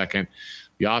last second.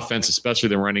 The offense, especially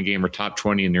the running game, are top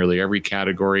 20 in nearly every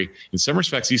category. In some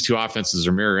respects, these 2 offenses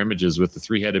are mirror images with the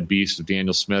 3-headed beast of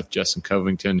Daniel Smith, Justin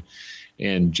Covington,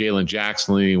 and Jalen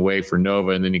Jackson leading the way for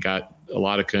Nova. And then you got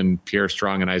Oladikan, Pierre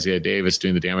Strong, and Isaiah Davis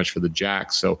doing the damage for the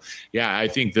Jacks. So, yeah, I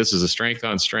think this is a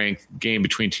strength-on-strength game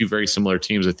between 2 very similar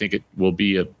teams. I think it will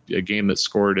be a game that's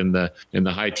scored in the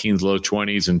high teens, low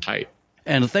 20s, and tight.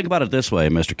 And think about it this way,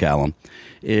 Mr. Callum.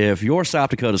 If you're South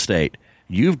Dakota State,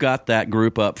 you've got that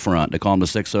group up front. They call them the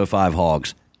 605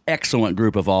 Hogs. Excellent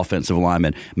group of offensive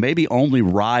linemen, maybe only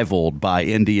rivaled by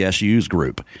NDSU's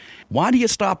group. Why do you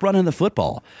stop running the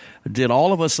football? Did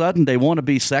all of a sudden they want to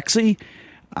be sexy?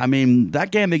 I mean,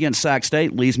 that game against Sac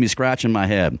State leaves me scratching my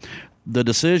head. The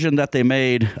decision that they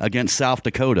made against South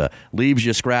Dakota leaves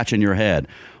you scratching your head.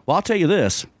 Well, I'll tell you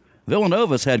this.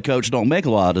 Villanova's head coach don't make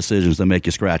a lot of decisions that make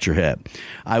you scratch your head.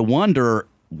 I wonder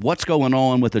what's going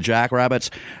on with the Jackrabbits.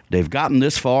 They've gotten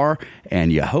this far,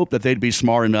 and you hope that they'd be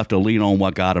smart enough to lean on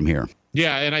what got them here.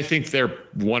 Yeah, and I think they're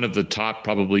one of the top,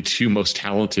 probably 2 most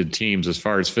talented teams as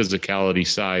far as physicality,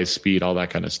 size, speed, all that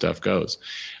kind of stuff goes.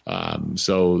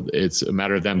 So it's a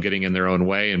matter of them getting in their own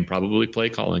way and probably play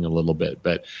calling a little bit.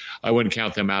 But I wouldn't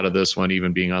count them out of this one,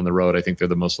 even being on the road. I think they're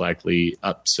the most likely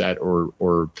upset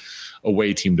or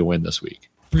away team to win this week.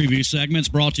 Preview segments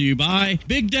brought to you by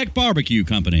Big Deck Barbecue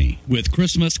Company. With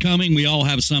Christmas coming, we all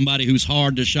have somebody who's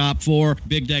hard to shop for.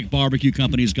 Big Deck Barbecue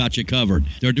Company's got you covered.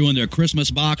 They're doing their Christmas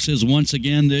boxes once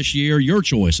again this year. Your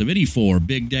choice of any 4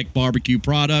 Big Deck Barbecue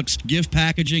products, gift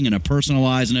packaging, and a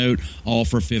personalized note, all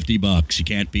for $50. You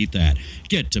can't beat that.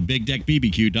 Get to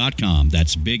BigDeckBBQ.com.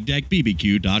 That's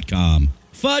BigDeckBBQ.com.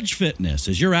 Fudge Fitness.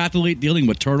 Is your athlete dealing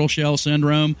with turtle shell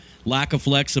syndrome, lack of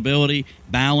flexibility,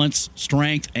 balance,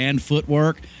 strength, and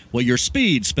footwork? Well, your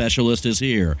speed specialist is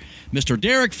here. Mr.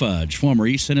 Derek Fudge, former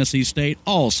East Tennessee State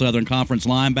All-Southern Conference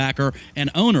linebacker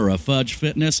and owner of Fudge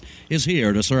Fitness, is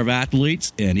here to serve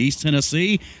athletes in East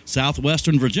Tennessee,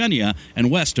 Southwestern Virginia,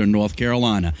 and Western North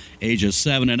Carolina. Ages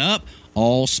 7 and up,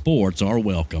 all sports are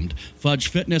welcomed. Fudge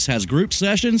Fitness has group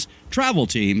sessions, travel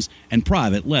teams, and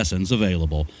private lessons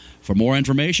available. For more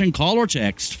information, call or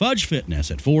text Fudge Fitness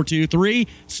at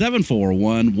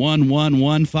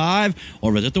 423-741-1115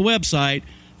 or visit the website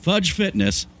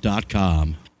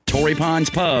fudgefitness.com. Torrey Pines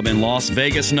Pub in Las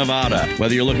Vegas, Nevada.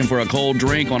 Whether you're looking for a cold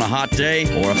drink on a hot day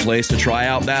or a place to try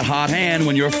out that hot hand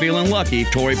when you're feeling lucky,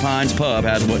 Torrey Pines Pub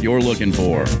has what you're looking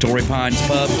for. Torrey Pines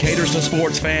Pub caters to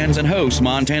sports fans and hosts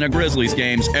Montana Grizzlies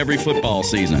games every football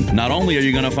season. Not only are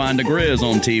you going to find the Grizz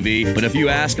on TV, but if you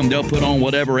ask them, they'll put on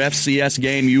whatever FCS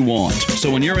game you want.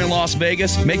 So when you're in Las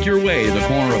Vegas, make your way to the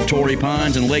corner of Torrey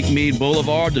Pines and Lake Mead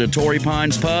Boulevard to the Torrey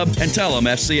Pines Pub and tell them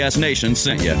FCS Nation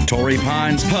sent you.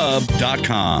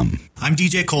 TorreyPinesPub.com. I'm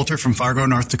DJ Coulter from Fargo,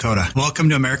 North Dakota. Welcome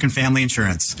to American Family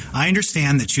Insurance. I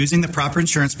understand that choosing the proper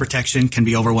insurance protection can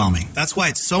be overwhelming. That's why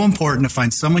it's so important to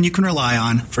find someone you can rely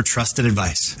on for trusted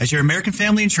advice. As your American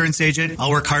Family Insurance agent,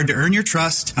 I'll work hard to earn your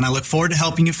trust, and I look forward to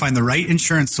helping you find the right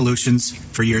insurance solutions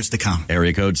for years to come.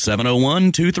 Area code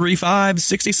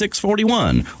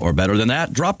 701-235-6641. Or better than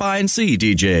that, drop by and see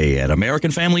DJ at American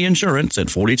Family Insurance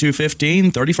at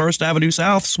 4215 31st Avenue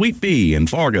South, Suite B in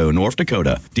Fargo, North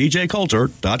Dakota.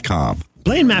 DJCoulter.com.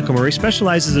 Blaine McElmurray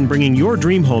specializes in bringing your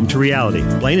dream home to reality.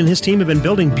 Blaine and his team have been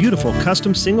building beautiful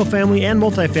custom single-family and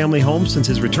multifamily homes since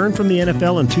his return from the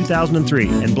NFL in 2003,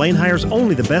 and Blaine hires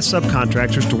only the best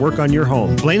subcontractors to work on your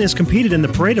home. Blaine has competed in the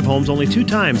Parade of Homes only 2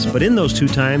 times, but in those 2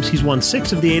 times, he's won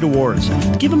 6 of the 8 awards.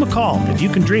 Give him a call. If you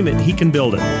can dream it, he can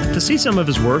build it. To see some of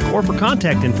his work or for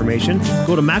contact information,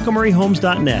 go to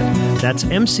McElmurrayHomes.net. That's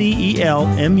McElmurry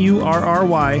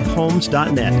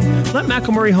Homes.net. Let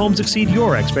McElmurray Homes exceed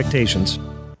your expectations.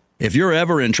 If you're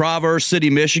ever in Traverse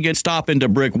City, Michigan, stop into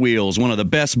Brick Wheels, one of the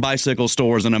best bicycle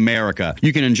stores in America.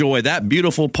 You can enjoy that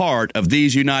beautiful part of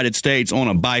these United States on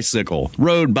a bicycle.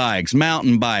 Road bikes,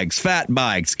 mountain bikes, fat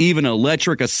bikes, even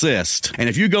electric assist. And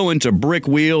if you go into Brick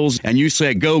Wheels and you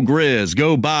say, go Grizz,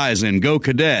 go Bison, go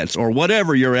Cadets, or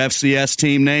whatever your FCS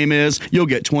team name is, you'll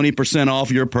get 20%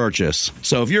 off your purchase.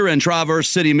 So if you're in Traverse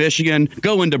City, Michigan,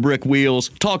 go into Brick Wheels,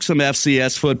 talk some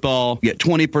FCS football, get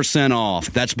 20%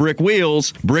 off. That's Brick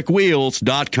Wheels, brickwheels.com.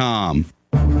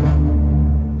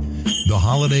 The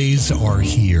holidays are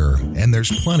here, and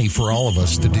there's plenty for all of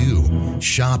us to do.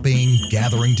 Shopping,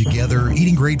 gathering together,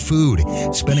 eating great food,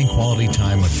 spending quality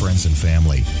time with friends and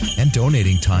family, and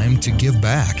donating time to give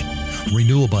back.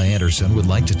 Renewal by Andersen would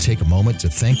like to take a moment to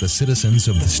thank the citizens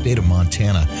of the state of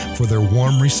Montana for their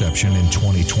warm reception in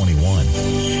 2021.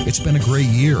 It's been a great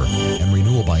year, and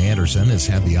Renewal by Andersen has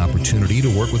had the opportunity to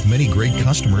work with many great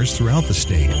customers throughout the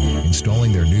state,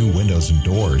 installing their new windows and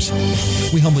doors.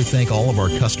 We humbly thank all of our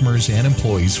customers and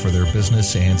employees for their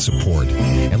business and support,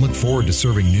 and look forward to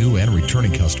serving new and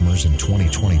returning customers in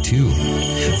 2022.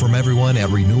 From everyone at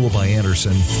Renewal by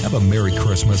Andersen, have a Merry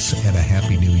Christmas and a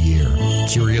Happy New Year.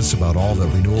 Curious about all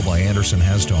that Renewal by Andersen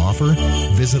has to offer?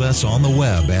 Visit us on the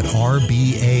web at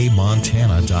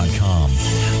rbamontana.com.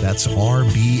 That's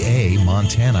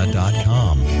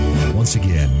rbamontana.com. Once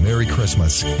again, Merry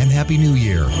Christmas and Happy New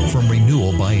Year from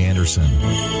Renewal by Andersen.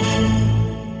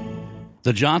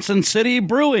 The Johnson City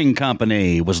Brewing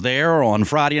Company was there on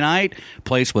Friday night.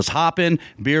 Place was hopping.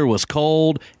 Beer was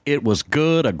cold. It was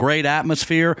good. A great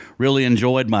atmosphere. Really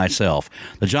enjoyed myself.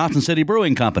 The Johnson City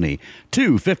Brewing Company,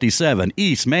 257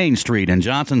 East Main Street in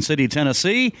Johnson City,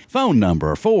 Tennessee. Phone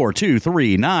number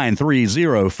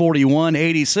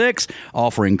 423-930-4186.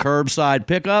 Offering curbside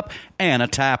pickup and a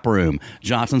tap room.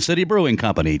 Johnson City Brewing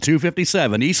Company,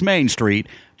 257 East Main Street,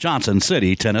 Johnson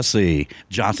City, Tennessee.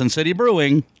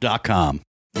 JohnsonCityBrewing.com.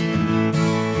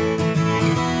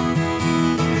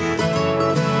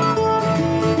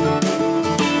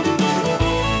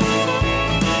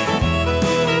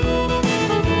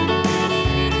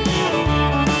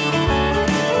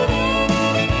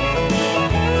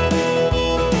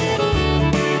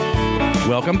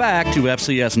 Welcome back to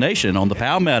FCS Nation on the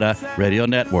Palmetto Radio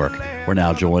Network. We're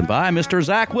now joined by Mr.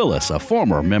 Zach Willis, a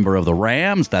former member of the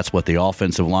Rams. That's what the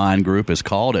offensive line group is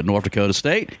called at North Dakota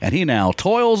State. And he now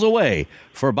toils away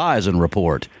for Bison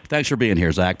Report. Thanks for being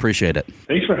here, Zach. Appreciate it.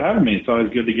 Thanks for having me. It's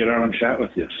always good to get out and chat with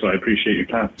you, so I appreciate your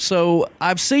time. So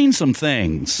I've seen some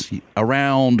things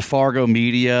around Fargo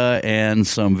media and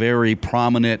some very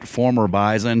prominent former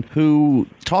Bison who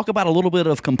talk about a little bit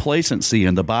of complacency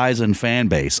in the Bison fan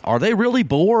base. Are they really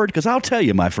bored? Because I'll tell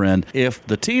you, my friend, if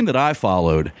the team that I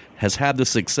followed has had the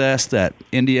success that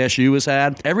NDSU has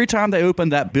had, every time they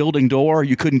opened that building door,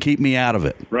 you couldn't keep me out of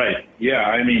it. Right. Yeah,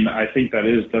 I mean, I think that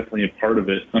is definitely a part of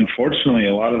it. Unfortunately,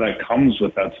 a lot of that comes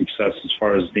with that success as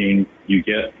far as being, you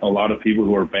get a lot of people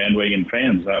who are bandwagon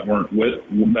fans that weren't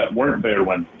there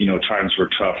when, times were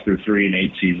tough through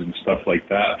 3-8 seasons, stuff like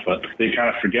that. But they kind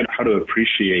of forget how to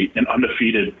appreciate an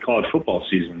undefeated college football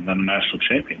season and a national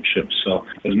championship. So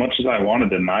as much as I want to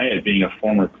deny it being a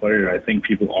former player, I think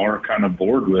people are kind of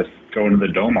bored with going to the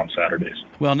Dome on Saturdays.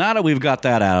 Well, now that we've got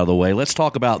that out of the way, let's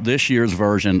talk about this year's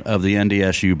version of the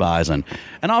NDSU Bison.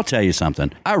 And I'll tell you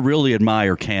something. I really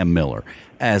admire Cam Miller.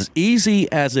 As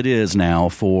easy as it is now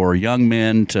for young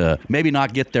men to maybe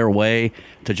not get their way,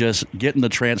 to just get in the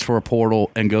transfer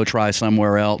portal and go try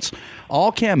somewhere else,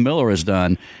 all Cam Miller has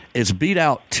done is beat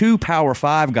out 2 Power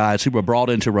 5 guys who were brought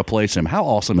in to replace him. How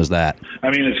awesome is that? I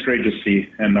mean, it's great to see,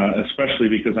 and especially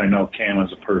because I know Cam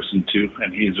as a person, too,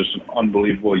 and he's just an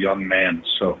unbelievable young man.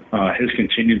 So his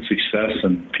continued success,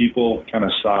 and people kind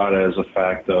of saw it as a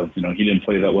fact of, he didn't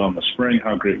play that well in the spring.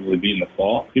 How great will he be in the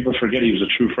fall? People forget he was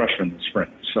a true freshman in the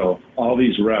spring. So all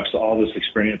these reps, all this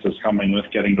experience is coming with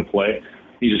getting to play.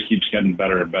 He just keeps getting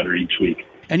better and better each week.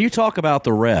 And you talk about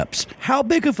the reps. How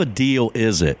big of a deal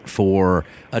is it for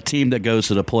a team that goes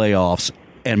to the playoffs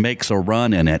and makes a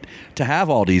run in it to have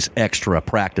all these extra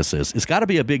practices? It's got to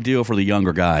be a big deal for the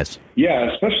younger guys. Yeah,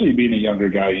 especially being a younger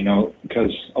guy,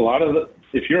 because a lot of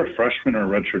if you're a freshman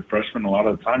or a redshirt freshman, a lot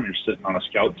of the time you're sitting on a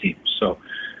scout team. So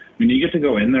when you get to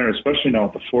go in there, especially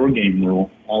now with the 4-game rule,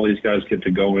 all these guys get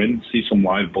to go in, see some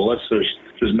live bullets.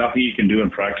 There's nothing you can do in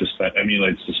practice that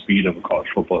emulates the speed of a college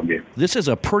football game. This is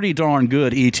a pretty darn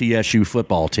good ETSU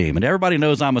football team, and everybody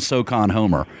knows I'm a SoCon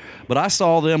homer. But I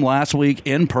saw them last week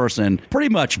in person pretty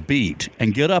much beat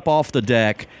and get up off the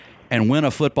deck and win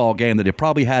a football game that they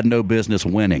probably had no business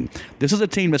winning. This is a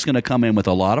team that's going to come in with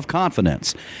a lot of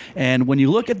confidence. And when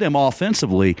you look at them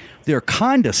offensively, they're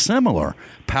kind of similar.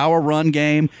 Power run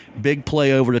game, big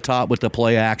play over the top with the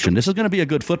play action. This is going to be a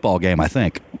good football game, I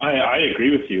think. I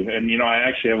agree with you. And, I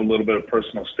actually have a little bit of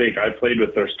personal stake. I played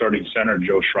with their starting center,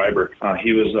 Joe Schreiber.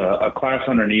 He was a class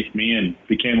underneath me and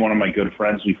became one of my good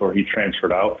friends before he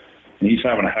transferred out. And he's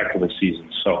having a heck of a season.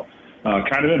 So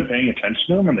kind of been paying attention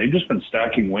to them, and they've just been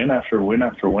stacking win after win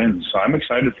after win. So I'm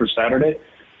excited for Saturday.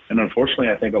 And unfortunately,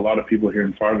 I think a lot of people here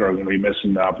in Fargo are going to be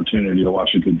missing the opportunity to watch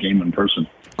a good game in person.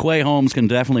 Quay Holmes can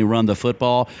definitely run the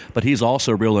football, but he's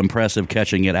also real impressive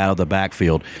catching it out of the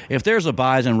backfield. If there's a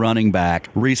Bison running back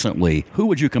recently, who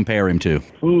would you compare him to?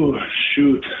 Ooh,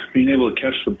 shoot. Being able to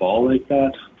catch the ball like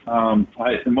that.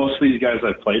 Most of these guys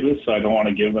I've played with, so I don't want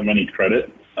to give them any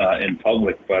credit in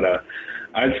public, but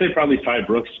I'd say probably Ty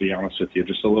Brooks, to be honest with you.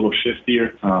 Just a little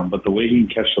shiftier, but the way he can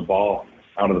catch the ball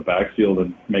out of the backfield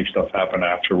and make stuff happen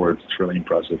afterwards, it's really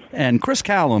impressive. And Chris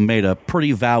Callum made a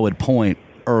pretty valid point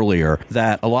earlier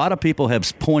that a lot of people have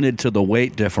pointed to the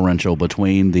weight differential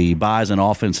between the Bison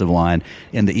offensive line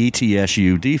and the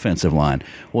ETSU defensive line.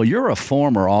 Well, you're a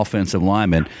former offensive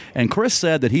lineman, and Chris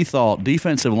said that he thought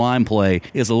defensive line play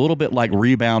is a little bit like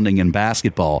rebounding in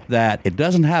basketball, that it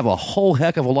doesn't have a whole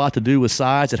heck of a lot to do with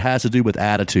size, it has to do with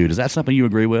attitude. Is that something you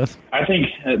agree with? I think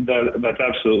that's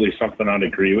absolutely something I'd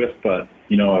agree with, but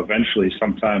eventually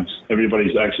sometimes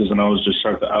everybody's X's and O's just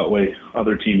start to outweigh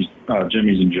other teams'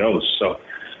 Jimmys and Joes. So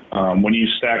when you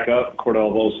stack up,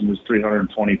 Cordell Volson, who's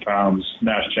 320 pounds,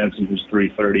 Nash Jensen, who's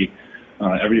 330,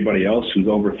 everybody else who's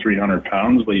over 300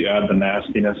 pounds, but you add the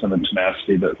nastiness and the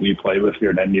tenacity that we play with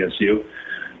here at NDSU,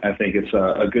 I think it's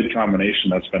a good combination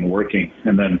that's been working.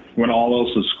 And then when all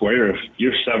else is square, if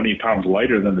you're 70 pounds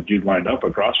lighter than the dude lined up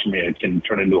across from me, it can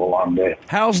turn into a long day.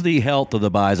 How's the health of the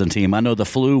Bison team? I know the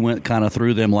flu went kind of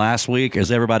through them last week.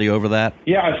 Is everybody over that?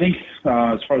 Yeah, I think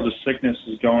as far as the sickness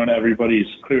is going, everybody's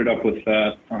cleared up with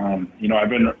that. I've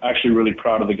been actually really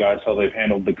proud of the guys, how they've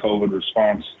handled the COVID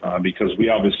response, because we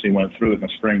obviously went through it in the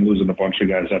spring, losing a bunch of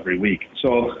guys every week.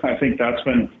 So I think that's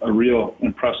been a real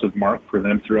impressive mark for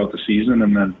them throughout the season.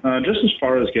 And then just as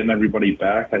far as getting everybody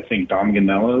back, I think Dom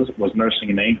Ganella was nursing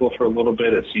an ankle for a little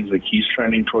bit. It seems like he's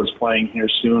trending towards playing here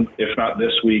soon, if not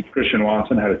this week. Christian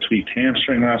Watson had a tweaked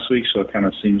hamstring last week, so it kind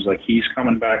of seems like he's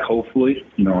coming back, hopefully.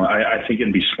 I think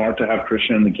it'd be smart to have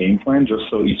Christian in the game plan just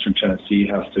so Eastern Tennessee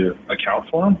has to account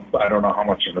for him, but I don't know how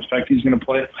much of an effect he's going to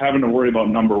play. Having to worry about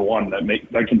number one,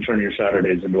 that can turn your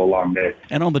Saturdays into a long day.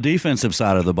 And on the defensive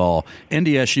side of the ball,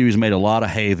 NDSU has made a lot of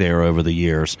hay there over the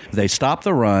years. They stop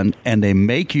the run, and they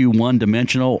make you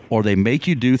one-dimensional, or they make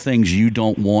you do things you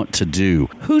don't want to do.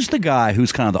 Who's the guy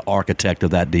who's kind of the architect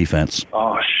of that defense?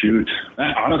 Oh, shoot.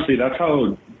 Honestly, that's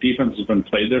how defense has been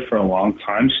played there for a long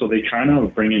time, so they kind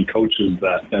of bring in coaches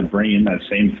that bring in that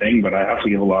same thing, but I have to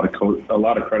give a lot of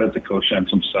credit to Coach Entz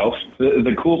himself.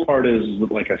 The cool part is,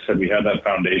 like I said, we had that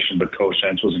foundation, but Coach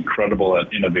Entz was incredible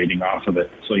at innovating off of it.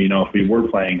 So, if we were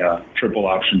playing a triple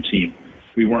option team,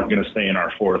 we weren't going to stay in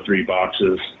our 4-3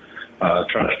 boxes,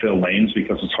 try to fill lanes,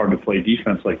 because it's hard to play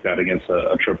defense like that against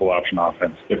a triple option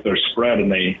offense. If they're spread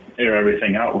and they air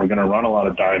everything out, we're going to run a lot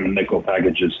of dime and nickel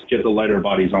packages, get the lighter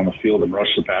bodies on the field and rush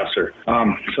the passer.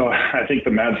 So I think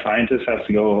the mad scientist has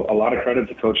to go a lot of credit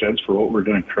to Coach Entz for what we're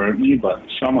doing currently, but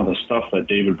some of the stuff that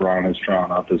David Braun has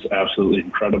drawn up is absolutely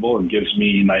incredible and gives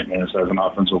me nightmares as an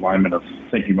offensive lineman of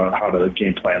thinking about how to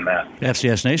game plan that.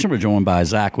 FCS Nation, we're joined by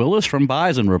Zach Willis from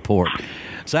Bison Report.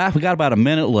 Zach, we got about a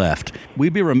minute left.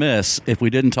 We'd be remiss if we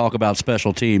didn't talk about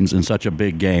special teams in such a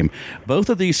big game. Both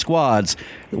of these squads,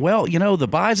 well, the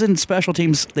Bison special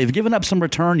teams, they've given up some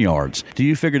return yards. Do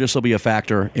you figure this will be a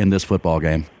factor in this football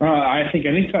game? I think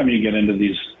anytime you get into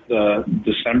these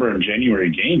December and January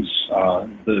games,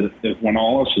 when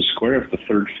all else is square, if the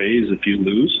third phase, if you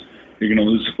lose, you're going to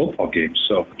lose the football game.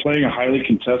 So playing a highly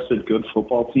contested, good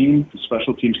football team, the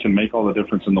special teams can make all the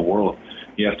difference in the world.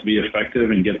 You have to be effective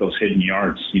and get those hidden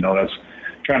yards. That's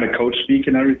kind of coach speak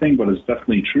and everything, but it's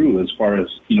definitely true as far as,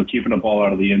 keeping a ball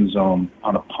out of the end zone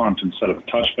on a punt instead of a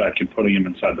touchback and putting him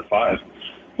inside the 5.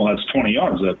 Well, that's 20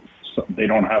 yards that they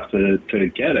don't have to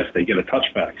get if they get a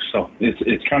touchback. So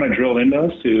it's kind of drilled into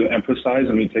us to emphasize,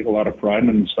 and we take a lot of pride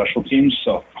in special teams.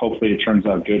 So hopefully it turns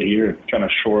out good here, kind of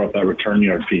shore up that return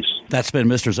yard piece. That's been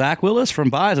Mr. Zach Willis from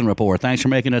Bison Report. Thanks for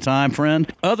making the time,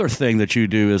 friend. Other thing that you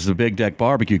do is the Big Deck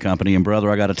Barbecue Company, and brother,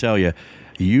 I got to tell you,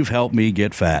 you've helped me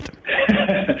get fat.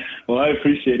 Well, I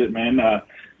appreciate it, man.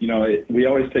 We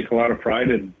always take a lot of pride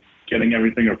in getting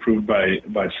everything approved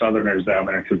by Southerners down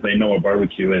there because they know what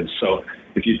barbecue is. So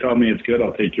if you tell me it's good,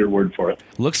 I'll take your word for it.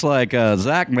 Looks like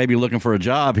Zach may be looking for a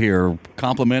job here,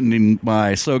 complimenting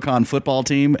my SoCon football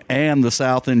team and the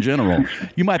South in general.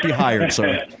 You might be hired,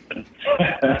 sir.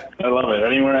 I love it.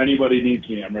 Anywhere anybody needs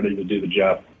me, I'm ready to do the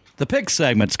job. The pick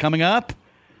segment's coming up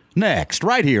next,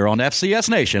 right here on FCS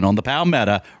Nation on the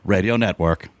Palmetto Radio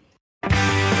Network.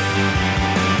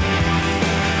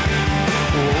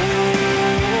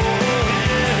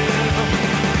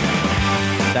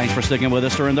 Thanks for sticking with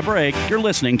us during the break. You're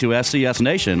listening to FCS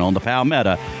Nation on the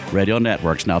Palmetto Radio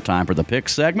Network. It's now time for the pick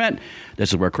segment. This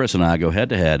is where Chris and I go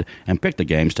head-to-head and pick the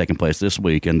games taking place this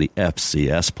week in the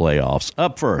FCS playoffs.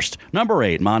 Up first, number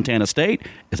 8, Montana State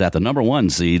is at the number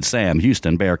 1 seed, Sam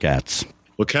Houston Bearcats.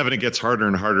 Well, Kevin, it gets harder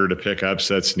and harder to pick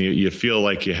upsets, and you feel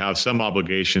like you have some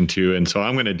obligation to. And so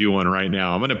I'm going to do one right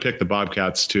now. I'm going to pick the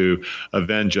Bobcats to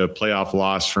avenge a playoff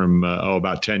loss from,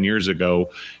 about 10 years ago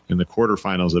in the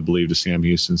quarterfinals, I believe, to Sam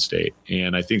Houston State.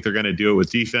 And I think they're going to do it with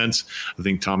defense. I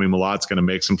think Tommy Malotte's going to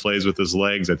make some plays with his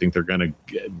legs. I think they're going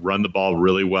to run the ball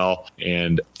really well.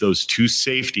 And those 2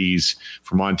 safeties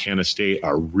for Montana State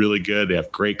are really good. They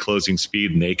have great closing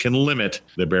speed, and they can limit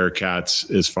the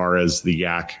Bearcats as far as the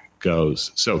yak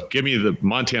goes. So give me the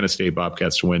Montana State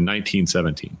Bobcats to win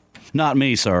 19-17. Not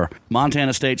me, sir.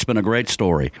 Montana State's been a great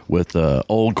story with the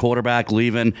old quarterback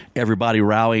leaving, everybody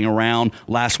rallying around.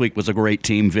 Last week was a great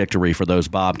team victory for those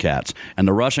Bobcats, and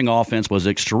the rushing offense was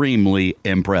extremely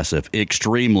impressive.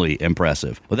 Extremely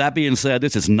impressive. With that being said,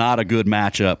 this is not a good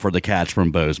matchup for the Cats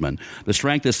from Bozeman. The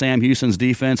strength of Sam Houston's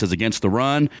defense is against the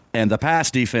run, and the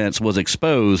pass defense was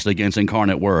exposed against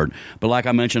Incarnate Word. But like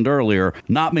I mentioned earlier,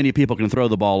 not many people can throw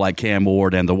the ball like Cam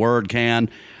Ward and the Word can.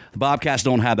 The Bobcats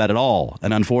don't have that at all,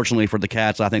 and unfortunately for the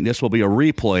Cats, I think this will be a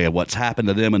replay of what's happened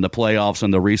to them in the playoffs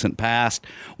in the recent past.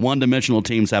 One-dimensional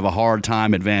teams have a hard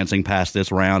time advancing past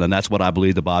this round, and that's what I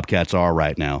believe the Bobcats are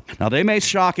right now. Now, they may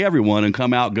shock everyone and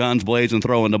come out guns blazing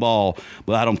throwing the ball,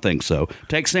 but I don't think so.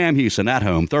 Take Sam Houston at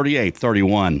home,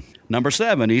 38-31. Number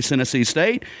 7, East Tennessee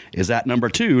State is at number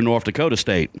 2, North Dakota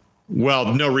State.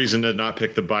 Well, no reason to not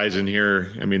pick the Bison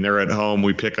here. I mean, they're at home.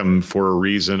 We pick them for a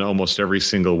reason almost every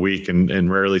single week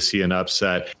and rarely see an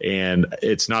upset. And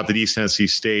it's not that East Tennessee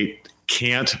State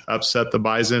can't upset the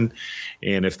Bison.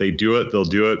 And if they do it, they'll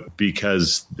do it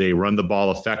because they run the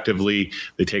ball effectively.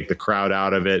 They take the crowd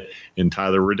out of it. And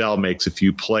Tyler Riddell makes a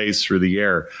few plays through the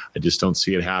air. I just don't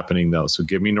see it happening, though. So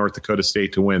give me North Dakota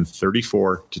State to win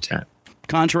 34-10.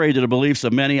 Contrary to the beliefs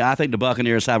of many, I think the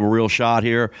Buccaneers have a real shot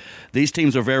here. These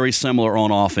teams are very similar on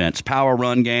offense. Power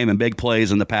run game and big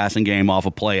plays in the passing game off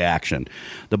of play action.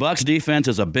 The Bucs defense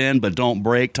is a bend but don't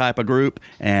break type of group,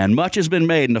 and much has been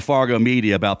made in the Fargo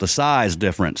media about the size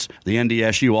difference the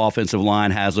NDSU offensive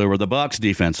line has over the Bucs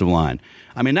defensive line.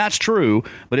 I mean, that's true,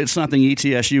 but it's something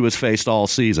ETSU has faced all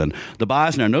season. The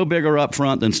Bison are no bigger up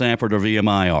front than Sanford or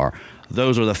VMI are.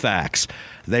 Those are the facts.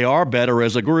 They are better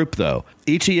as a group, though.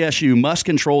 ETSU must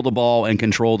control the ball and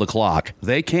control the clock.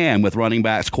 They can with running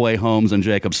backs Quay Holmes and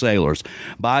Jacob Sailors.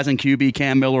 Bison QB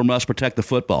Cam Miller must protect the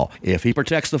football. If he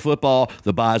protects the football,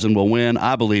 the Bison will win.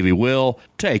 I believe he will.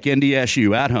 Take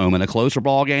NDSU at home in a closer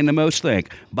ball game than most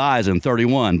think. Bison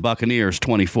 31, Buccaneers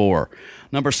 24.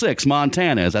 Number 6,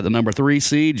 Montana is at the number 3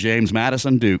 seed, James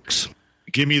Madison Dukes.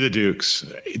 Give me the Dukes,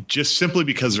 just simply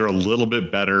because they're a little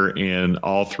bit better in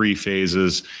all three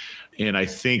phases. And I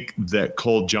think that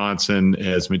Cole Johnson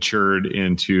has matured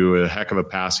into a heck of a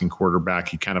passing quarterback.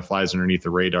 He kind of flies underneath the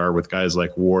radar with guys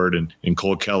like Ward and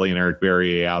Cole Kelly and Eric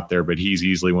Berrier out there, but he's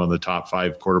easily one of the top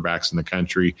 5 quarterbacks in the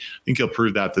country. I think he'll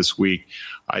prove that this week.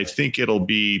 I think it'll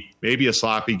be maybe a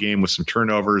sloppy game with some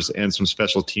turnovers and some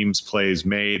special teams plays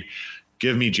made.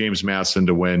 Give me James Madison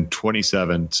to win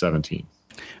 27-17.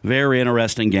 Very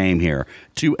interesting game here.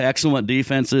 2 excellent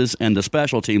defenses, and the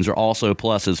special teams are also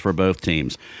pluses for both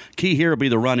teams. Key here will be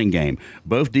the running game.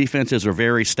 Both defenses are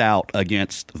very stout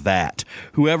against that.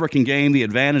 Whoever can gain the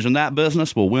advantage in that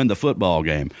business will win the football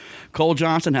game. Cole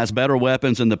Johnson has better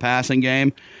weapons in the passing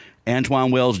game. Antoine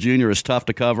Wells Jr. is tough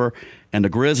to cover, and the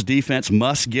Grizz defense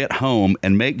must get home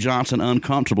and make Johnson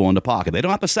uncomfortable in the pocket. They don't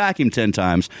have to sack him 10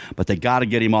 times, but they got to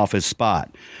get him off his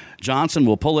spot. Johnson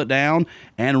will pull it down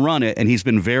and run it, and he's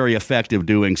been very effective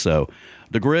doing so.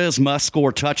 The Grizz must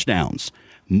score touchdowns.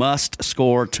 As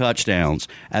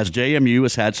JMU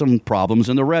has had some problems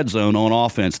in the red zone on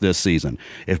offense this season.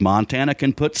 If Montana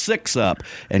can put 6 up,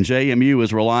 and JMU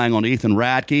is relying on Ethan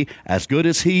Radke, as good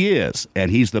as he is, and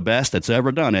he's the best that's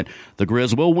ever done it, the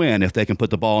Grizz will win if they can put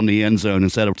the ball in the end zone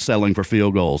instead of settling for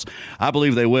field goals. I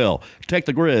believe they will. Take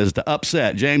the Grizz to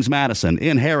upset James Madison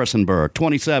in Harrisonburg,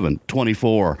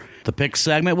 27-24. The pick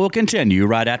segment will continue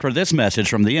right after this message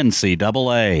from the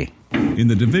NCAA. In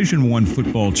the Division I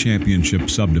Football Championship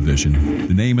subdivision,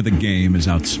 the name of the game is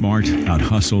outsmart,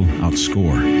 outhustle,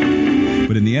 outscore.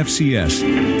 But in the FCS,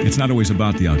 it's not always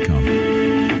about the outcome.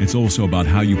 It's also about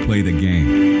how you play the game.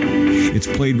 It's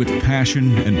played with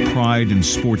passion and pride and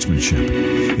sportsmanship.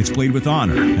 It's played with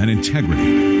honor and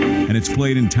integrity. And it's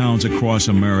played in towns across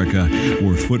America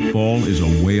where football is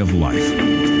a way of life.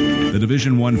 The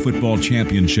Division I Football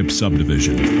Championship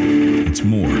subdivision. It's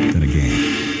more than a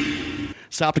game.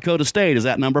 South Dakota State is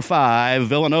at number 5,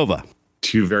 Villanova.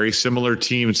 2 very similar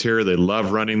teams here. They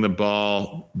love running the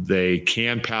ball. They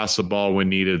can pass the ball when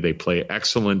needed. They play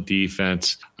excellent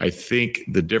defense. I think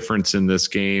the difference in this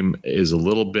game is a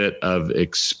little bit of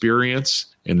experience,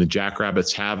 and the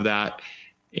Jackrabbits have that.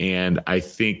 And I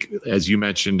think, as you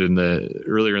mentioned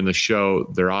earlier in the show,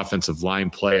 their offensive line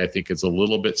play, I think, is a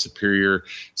little bit superior.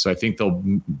 So I think they'll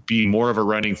be more of a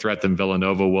running threat than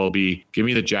Villanova will be. Give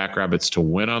me the Jackrabbits to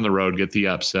win on the road, get the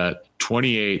upset,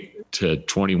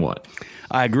 28-21.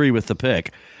 I agree with the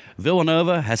pick.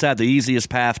 Villanova has had the easiest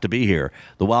path to be here.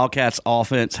 The Wildcats'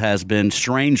 offense has been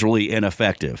strangely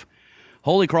ineffective.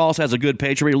 Holy Cross has a good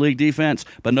Patriot League defense,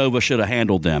 but Nova should have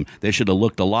handled them. They should have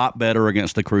looked a lot better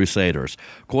against the Crusaders.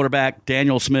 Quarterback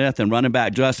Daniel Smith and running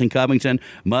back Justin Covington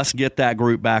must get that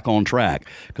group back on track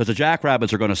because the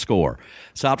Jackrabbits are going to score.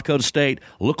 South Dakota State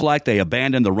looked like they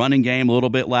abandoned the running game a little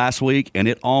bit last week, and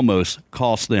it almost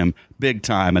cost them big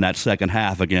time in that second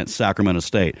half against Sacramento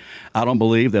State. I don't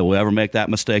believe they will ever make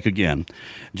that mistake again.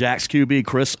 Jack's QB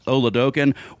Chris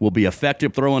Oladokin will be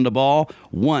effective throwing the ball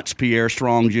once Pierre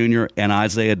Strong Jr. and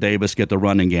Isaiah Davis get the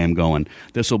running game going.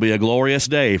 This will be a glorious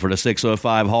day for the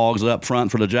 605 Hogs up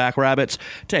front for the Jackrabbits.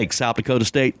 Take South Dakota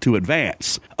State to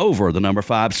advance over the number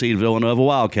 5 seed Villanova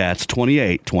Wildcats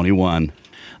 28-21.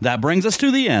 That brings us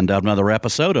to the end of another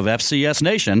episode of FCS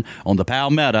Nation on the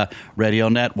Palmetto Radio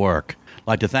Network. I'd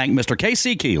like to thank Mr.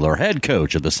 Casey Keeler, head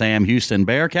coach of the Sam Houston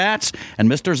Bearcats, and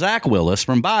Mr. Zach Willis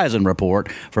from Bison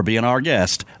Report for being our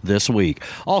guest this week.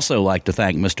 Also like to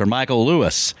thank Mr. Michael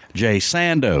Lewis, Jay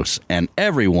Sandos, and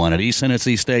everyone at East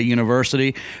Tennessee State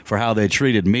University for how they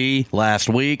treated me last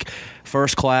week.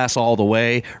 First class all the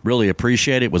way. Really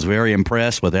appreciate it. Was very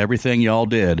impressed with everything y'all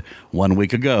did 1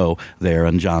 week ago there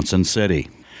in Johnson City.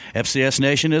 FCS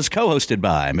Nation is co-hosted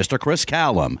by Mr. Chris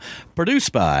Callum,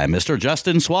 produced by Mr.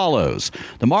 Justin Swallows.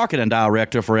 The marketing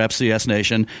director for FCS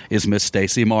Nation is Miss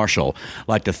Stacy Marshall. I'd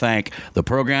like to thank the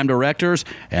program directors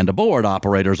and the board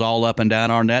operators all up and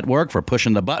down our network for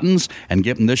pushing the buttons and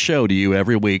getting this show to you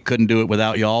every week. Couldn't do it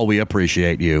without y'all. We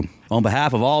appreciate you. On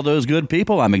behalf of all those good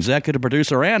people, I'm executive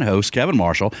producer and host Kevin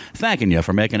Marshall, thanking you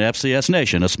for making FCS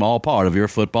Nation a small part of your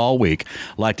football week.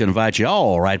 I'd like to invite you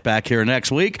all right back here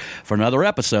next week for another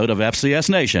episode of FCS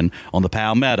Nation on the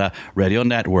Palmetto Radio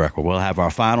Network, where we'll have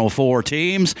our final 4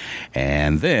 teams,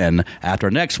 and then after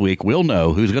next week, we'll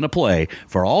know who's going to play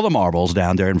for all the marbles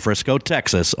down there in Frisco,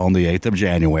 Texas on the 8th of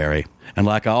January. And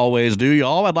like I always do,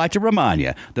 y'all, I'd like to remind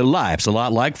you that life's a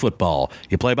lot like football.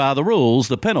 You play by the rules,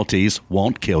 the penalties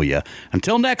won't kill you.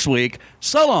 Until next week,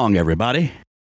 so long, everybody.